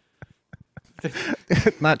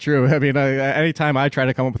 Not true. I mean, anytime I try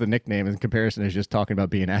to come up with a nickname, in comparison is just talking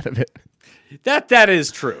about being out of it. That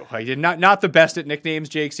is true. I did not the best at nicknames,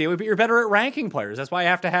 Jake Seeley, but you're better at ranking players. That's why I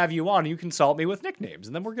have to have you on. And you consult me with nicknames,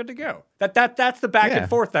 and then we're good to go. That's the back and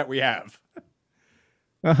forth that we have.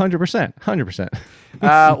 100%.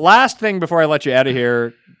 Last thing before I let you out of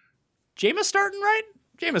here, Jameis starting, right?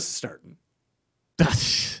 Jameis is starting.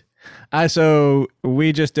 So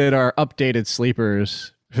we just did our updated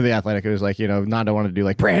sleepers for the Athletic. It was like, Nando wanted to do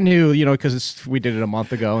like brand new, because we did it a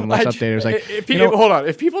month ago and let's update it. It was like, hold on.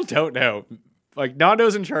 If people don't know, like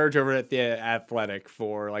Nando's in charge over at the Athletic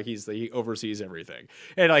for like he oversees everything,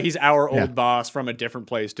 and like he's our old boss from a different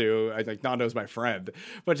place too. I think Nando's my friend,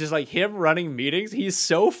 but just like him running meetings, he's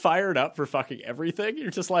so fired up for fucking everything.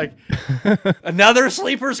 You're just like, another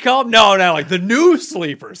sleepers column? No, like the new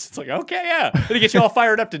sleepers. It's like, okay, yeah. Then he gets you all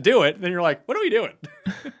fired up to do it. And then you're like, what are we doing?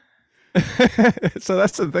 So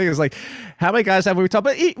that's the thing, is like, how many guys have we talked?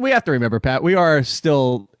 But we have to remember, Pat, we are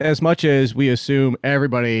still, as much as we assume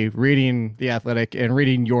everybody reading The Athletic and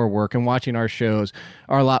reading your work and watching our shows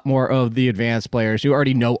are a lot more of the advanced players who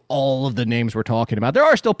already know all of the names we're talking about. There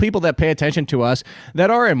are still people that pay attention to us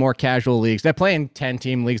that are in more casual leagues, that play in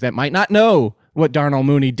 10-team leagues, that might not know what Darnell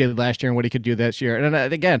Mooney did last year and what he could do this year. And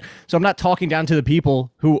again, so I'm not talking down to the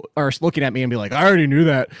people who are looking at me and be like, I already knew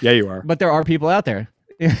that. Yeah, you are. But there are people out there.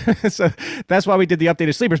 So that's why we did the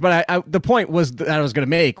updated sleepers. But the point was that I was going to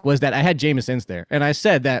make was that I had Jameis in there. And I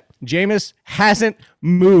said that Jameis hasn't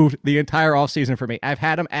moved the entire offseason for me. I've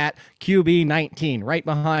had him at QB 19, right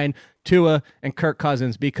behind Tua and Kirk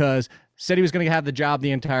Cousins, because said he was going to have the job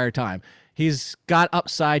the entire time. He's got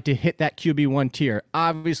upside to hit that QB1 tier.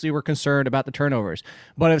 Obviously, we're concerned about the turnovers.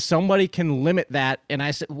 But if somebody can limit that, and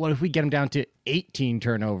I said, what if we get him down to 18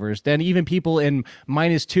 turnovers? Then even people in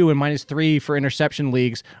 -2 and -3 for interception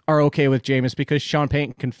leagues are okay with Jameis because Sean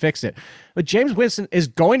Payton can fix it. But Jameis Winston is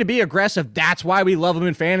going to be aggressive. That's why we love him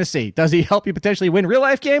in fantasy. Does he help you potentially win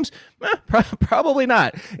real-life games? Probably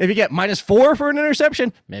not. If you get -4 for an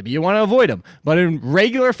interception, maybe you want to avoid him. But in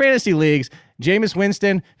regular fantasy leagues, Jameis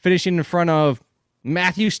Winston finishing in front of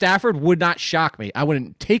Matthew Stafford would not shock me. I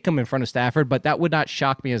wouldn't take him in front of Stafford, but that would not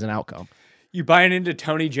shock me as an outcome. You buying into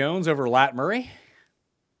Tony Jones over Lat Murray?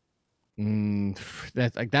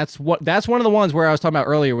 That's one of the ones where I was talking about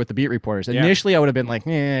earlier with the beat reporters. Initially, I would have been like,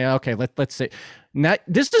 okay, let's see. Now,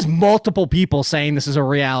 this is multiple people saying this is a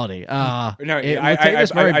reality. I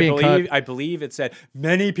believe it said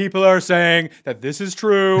many people are saying that this is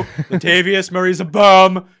true. Latavius Murray's a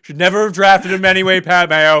bum. Should never have drafted him anyway. Pat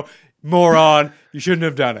Mayo, moron. You shouldn't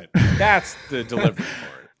have done it. That's the delivery for it.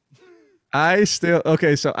 I still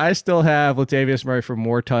have Latavius Murray for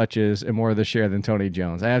more touches and more of the share than Tony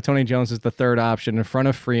Jones. I have Tony Jones as the third option in front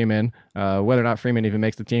of Freeman, whether or not Freeman even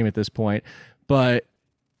makes the team at this point. But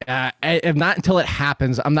if not until it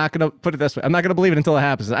happens, I'm not going to put it this way. I'm not going to believe it until it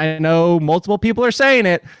happens. I know multiple people are saying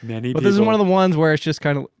it, but this is one of the ones where it's just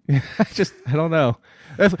kind of, I don't know.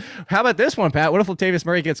 How about this one, Pat? What if Latavius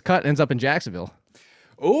Murray gets cut and ends up in Jacksonville?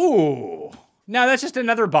 Ooh. No, that's just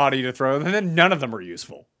another body to throw, and then none of them are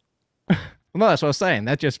useful. No, that's what I was saying.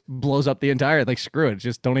 That just blows up the entire, screw it.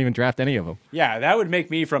 Just don't even draft any of them. Yeah, that would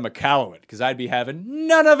make me from Iqaluit, because I'd be having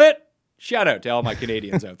none of it. Shout out to all my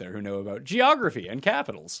Canadians out there who know about geography and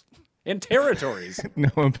capitals and territories.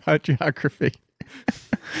 Know about geography.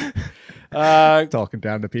 Talking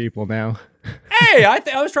down to people now. Hey,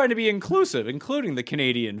 I was trying to be inclusive, including the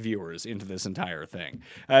Canadian viewers into this entire thing.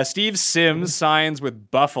 Steve Sims signs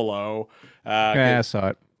with Buffalo. I saw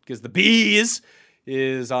it. Because the Bees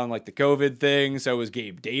is on the COVID thing. So is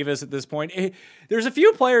Gabe Davis at this point. There's a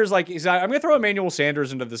few players I'm going to throw Emmanuel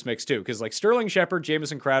Sanders into this mix too, because Sterling Shepard,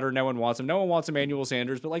 Jamison Crowder, no one wants him. No one wants Emmanuel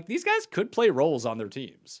Sanders, but these guys could play roles on their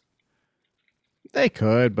teams. They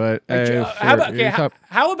could, but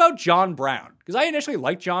how about John Brown? Because I initially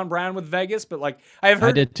liked John Brown with Vegas, but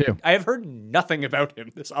I did too. I have heard nothing about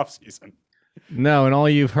him this offseason. No, and all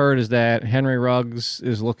you've heard is that Henry Ruggs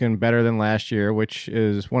is looking better than last year, which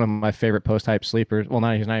is one of my favorite post-hype sleepers. Well,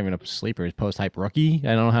 he's not even a sleeper. He's post-hype rookie.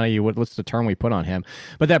 I don't know what's the term we put on him.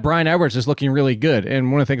 But that Bryan Edwards is looking really good.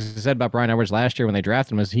 And one of the things I said about Bryan Edwards last year when they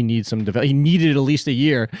drafted him is he needs some he needed at least a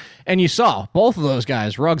year. And you saw both of those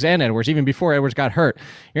guys, Ruggs and Edwards, even before Edwards got hurt.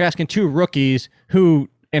 You're asking two rookies who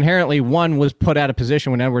inherently one was put out of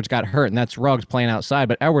position when Edwards got hurt, and that's Ruggs playing outside.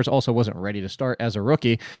 But Edwards also wasn't ready to start as a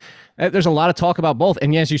rookie. There's a lot of talk about both.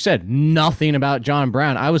 And as you said, nothing about John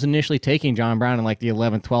Brown. I was initially taking John Brown in like the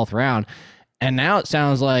 11th, 12th round. And now it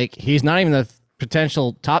sounds like he's not even the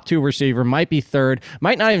potential top 2 receiver, might be third,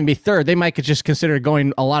 might not even be third. They might just consider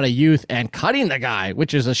going a lot of youth and cutting the guy,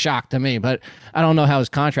 which is a shock to me. But I don't know how his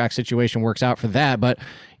contract situation works out for that. But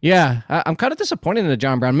yeah, I'm kind of disappointed in the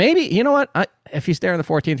John Brown. Maybe, you know what? If he's there in the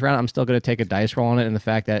 14th round, I'm still going to take a dice roll on it, and the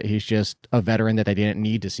fact that he's just a veteran that I didn't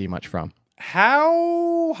need to see much from.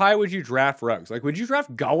 How high would you draft Ruggs? Like, would you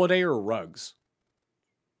draft Golladay or Ruggs?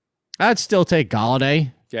 I'd still take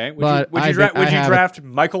Golladay. Okay. Would you draft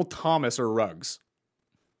Michael Thomas or Ruggs?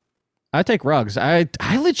 I'd take Ruggs. I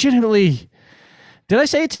legitimately... Did I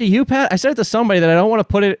say it to you, Pat? I said it to somebody that I don't want to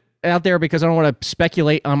put it out there because I don't want to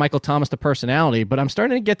speculate on Michael Thomas, the personality, but I'm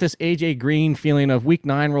starting to get this AJ Green feeling of week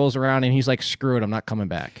 9 rolls around and he's like, screw it, I'm not coming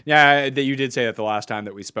back. Yeah, that you did say that the last time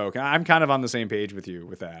that we spoke. I'm kind of on the same page with you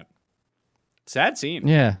with that. Sad scene.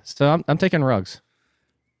 Yeah, so I'm taking Ruggs.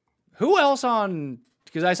 Who else on...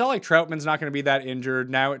 Because I saw like Troutman's not going to be that injured.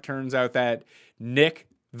 Now it turns out that Nick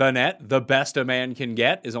Vanette, the best a man can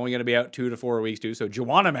get, is only going to be out 2 to 4 weeks too. So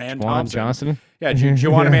Joanna Man Johnson. Yeah,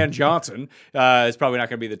 Joanna Man Johnson is probably not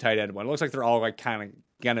going to be the tight end one. It looks like they're all like kind of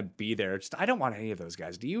going to be there. Just I don't want any of those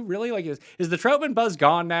guys. Do you really? Like, is the Troutman buzz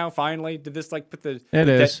gone now? Finally, did this like put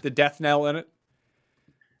the death knell in it?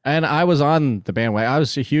 And I was on the bandwagon. I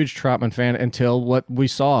was a huge Trotman fan until what we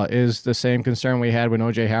saw is the same concern we had when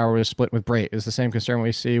O.J. Howard was split with Brait. Is the same concern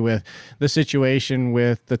we see with the situation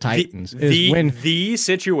with the Titans. The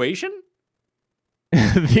situation?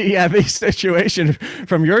 the situation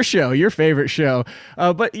from your show, your favorite show.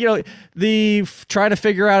 But, you know, trying to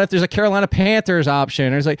figure out if there's a Carolina Panthers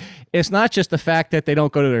option. It's not just the fact that they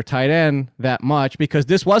don't go to their tight end that much, because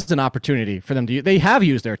this was an opportunity for them to. They have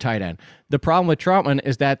used their tight end. The problem with Troutman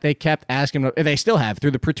is that they kept asking him, they still have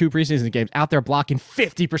through the 2 preseason games, out there blocking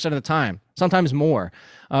 50% of the time, sometimes more.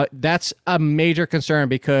 That's a major concern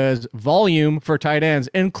because volume for tight ends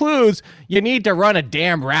includes you need to run a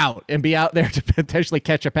damn route and be out there to potentially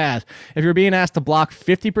catch a pass. If you're being asked to block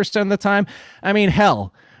 50% of the time, I mean,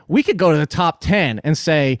 hell, we could go to the top 10 and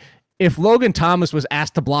say, if Logan Thomas was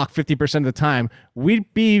asked to block 50% of the time,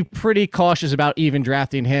 we'd be pretty cautious about even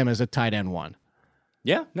drafting him as a tight end 1.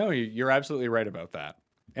 Yeah, no, you're absolutely right about that.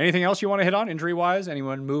 Anything else you want to hit on injury-wise?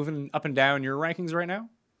 Anyone moving up and down your rankings right now?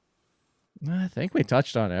 I think we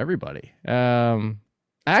touched on everybody. I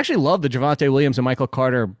actually love the Javonte Williams and Michael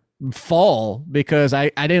Carter fall because I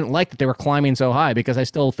didn't like that they were climbing so high, because I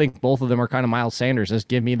still think both of them are kind of Miles Sanders. Just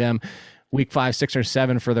give me them week 5, 6, or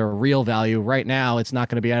 7 for their real value. Right now, it's not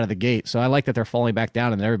going to be out of the gate. So I like that they're falling back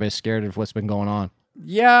down and everybody's scared of what's been going on.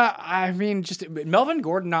 Yeah, I mean, just Melvin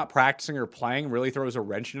Gordon not practicing or playing really throws a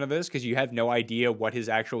wrench into this, because you have no idea what his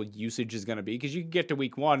actual usage is going to be. Because you can get to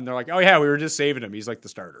week 1 and they're like, oh yeah, we were just saving him. He's like the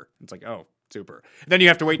starter. It's like, oh, super. Then you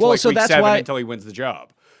have to wait till week 7 until he wins the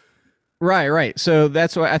job. Right. So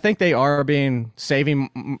that's why I think they are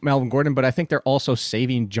saving Melvin Gordon, but I think they're also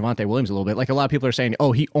saving Javonte Williams a little bit. Like a lot of people are saying,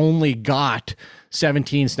 oh, he only got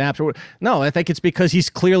 17 snaps. No, I think it's because he's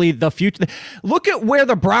clearly the future. Look at where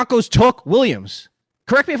the Broncos took Williams.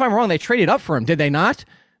 Correct me if I'm wrong. They traded up for him, did they not?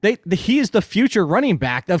 He is the future running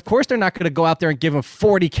back. Of course, they're not going to go out there and give him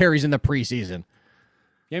 40 carries in the preseason.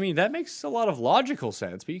 Yeah, I mean, that makes a lot of logical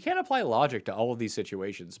sense, but you can't apply logic to all of these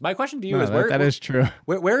situations. My question to you is, that is true.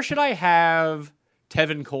 Where should I have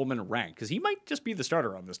Tevin Coleman ranked? Because he might just be the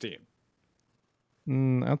starter on this team.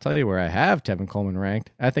 I'll tell you where I have Tevin Coleman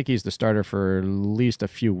ranked. I think he's the starter for at least a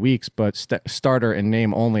few weeks, but starter in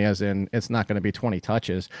name only, as in it's not going to be 20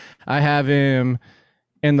 touches. I have him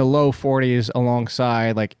in the low 40s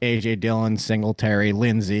alongside like A.J. Dillon, Singletary,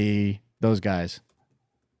 Lindsey, those guys.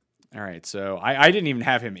 All right, so I didn't even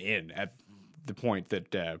have him in at the point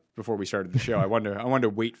that before we started the show. I wanted to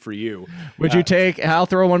wait for you. Would you take? I'll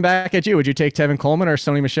throw one back at you. Would you take Tevin Coleman or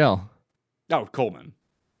Sony Michel? Oh, Coleman.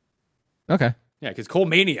 Okay. Yeah, because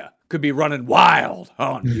Colemania could be running wild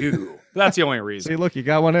on you. That's the only reason. See, look, you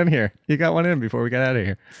got one in here. You got one in before we got out of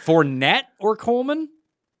here. Fournette or Coleman?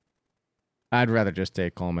 I'd rather just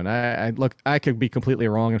take Coleman. I could be completely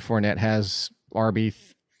wrong, and Fournette has RB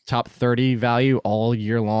top 30 value all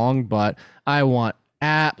year long, but I want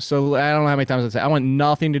Absolutely. I don't know how many times I say I want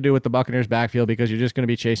nothing to do with the Buccaneers backfield because you're just going to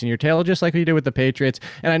be chasing your tail just like you did with the Patriots.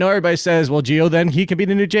 And I know everybody says, well, Gio, then he can be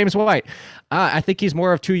the new James White. I think he's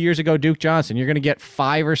more of 2 years ago Duke Johnson. You're going to get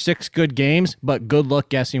 5 or 6 good games, but good luck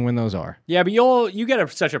guessing when those are. Yeah, but you get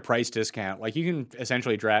such a price discount. Like, you can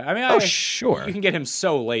essentially draft. I mean, sure. You can get him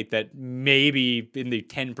so late that maybe in the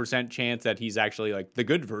 10% chance that he's actually like the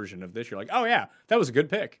good version of this, you're like, oh yeah, that was a good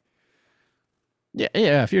pick.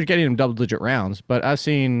 Yeah, if you're getting him double-digit rounds, but I've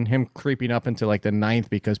seen him creeping up into like the 9th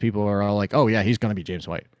because people are all like, "Oh yeah, he's going to be James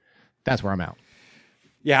White." That's where I'm out.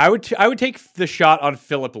 Yeah, I would take the shot on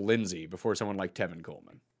Philip Lindsay before someone like Tevin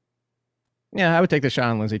Coleman. Yeah, I would take the shot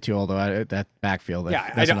on Lindsay too, although that backfield,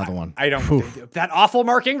 that's another one. I don't. That awful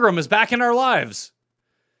Mark Ingram is back in our lives.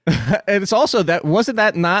 And it's also wasn't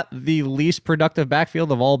that not the least productive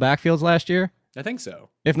backfield of all backfields last year? I think so.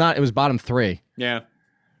 If not, it was bottom 3. Yeah.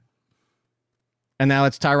 And now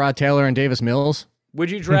it's Tyrod Taylor and Davis Mills.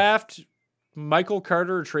 Would you draft Michael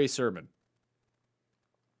Carter or Trey Sermon?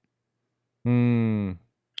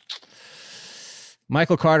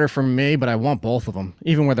 Michael Carter for me, but I want both of them,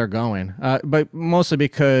 even where they're going. But mostly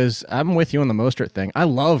because I'm with you on the Mostert thing. I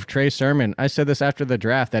love Trey Sermon. I said this after the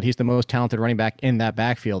draft that he's the most talented running back in that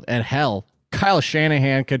backfield. And hell, Kyle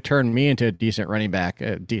Shanahan could turn me into a decent running back.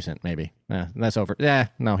 Decent, maybe. That's over.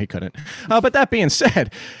 No, he couldn't. But that being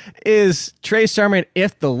said, is Trey Sermon,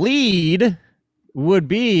 if the lead would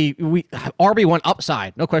be RB1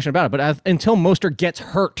 upside, no question about it. But until Mostert gets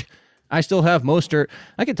hurt, I still have Mostert.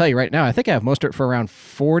 I can tell you right now, I think I have Mostert for around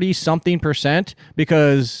 40-something%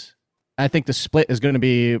 because I think the split is going to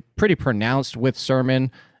be pretty pronounced with Sermon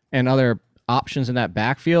and other options in that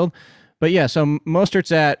backfield. But yeah, so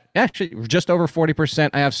Mostert's at actually just over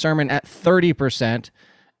 40%. I have Sermon at 30%.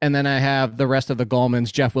 And then I have the rest of the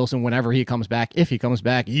Gallmans, Jeff Wilson, whenever he comes back, if he comes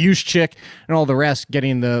back, Juszczyk, and all the rest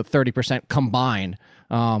getting the 30% combined.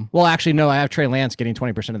 Well, actually, no, I have Trey Lance getting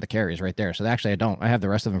 20% of the carries right there. So actually, I don't. I have the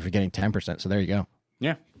rest of them for getting 10%. So there you go.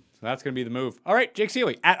 Yeah, so that's going to be the move. All right, Jake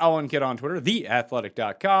Seeley, at AllInKid on Twitter,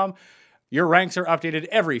 theathletic.com. Your ranks are updated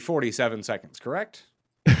every 47 seconds, correct?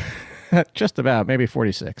 Just about, maybe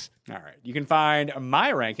 46. All right. You can find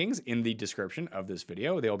my rankings in the description of this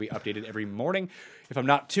video. They'll be updated every morning. If I'm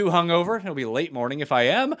not too hungover, it'll be late morning if I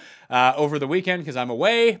am over the weekend because I'm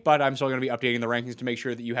away, but I'm still going to be updating the rankings to make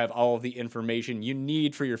sure that you have all of the information you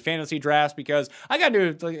need for your fantasy drafts because I got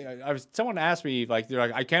to, someone asked me, they're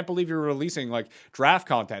like, I can't believe you're releasing draft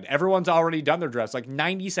content. Everyone's already done their drafts.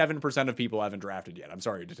 97% of people haven't drafted yet. I'm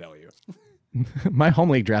sorry to tell you. My home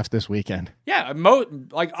league drafts this weekend. Yeah,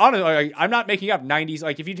 honestly, I'm not making up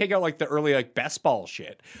 90s. If you take out the early best ball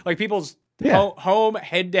shit, people's home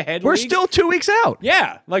head-to-head. We're still 2 weeks out.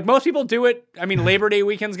 Yeah, most people do it. I mean, Labor Day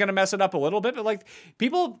weekend's gonna mess it up a little bit, but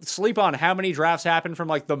people sleep on how many drafts happen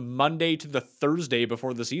from the Monday to the Thursday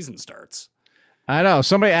before the season starts. I know.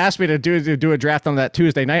 Somebody asked me to do a draft on that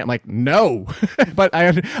Tuesday night. I'm like, no. But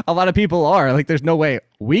a lot of people are. There's no way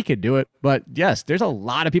we could do it. But yes, there's a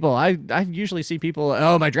lot of people. I usually see people,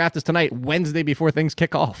 my draft is tonight, Wednesday before things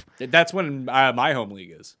kick off. That's when my home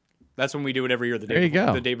league is. That's when we do it every year,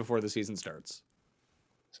 the day before the season starts.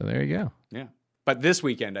 So there you go. Yeah. But this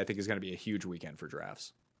weekend, I think, is going to be a huge weekend for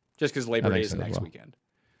drafts. Just because Labor Day is next weekend.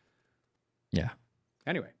 Yeah.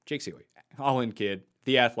 Anyway, Jake Seeley, AllInKid,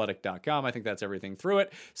 theathletic.com. I think that's everything through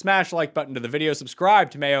it. Smash the like button to the video. Subscribe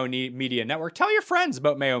to Mayo Media Network. Tell your friends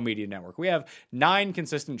about Mayo Media Network. We have 9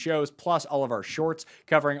 consistent shows, plus all of our shorts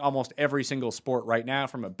covering almost every single sport right now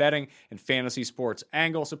from a betting and fantasy sports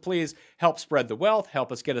angle. So please help spread the wealth.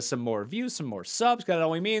 Help us get some more views, some more subs. That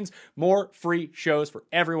only means more free shows for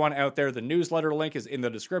everyone out there. The newsletter link is in the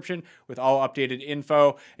description with all updated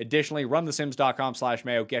info. Additionally,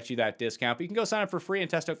 runthesims.com/Mayo gets you that discount. But you can go sign up for free and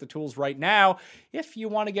test out the tools right now if you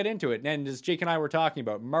want to get into it. And as Jake and I were talking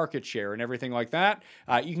about market share and everything like that,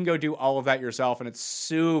 you can go do all of that yourself, and it's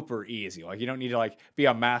super easy. You don't need to be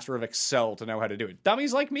a master of Excel to know how to do it.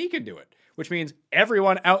 Dummies like me can do it, which means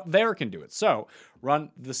everyone out there can do it. So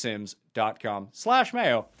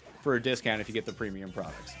runthesims.com/Mayo for a discount if you get the premium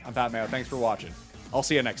products. I'm Pat Mayo. Thanks for watching. I'll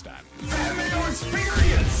see you next time. Mayo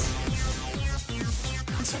Experience!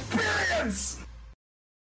 Experience!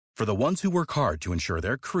 For the ones who work hard to ensure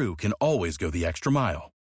their crew can always go the extra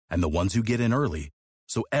mile, and the ones who get in early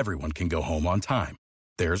so everyone can go home on time,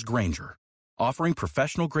 there's Grainger, offering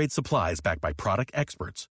professional-grade supplies backed by product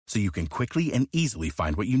experts so you can quickly and easily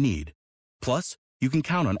find what you need. Plus, you can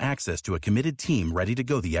count on access to a committed team ready to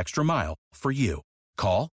go the extra mile for you.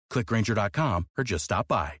 Call, click Grainger.com, or just stop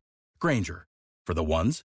by. Grainger, for the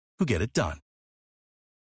ones who get it done.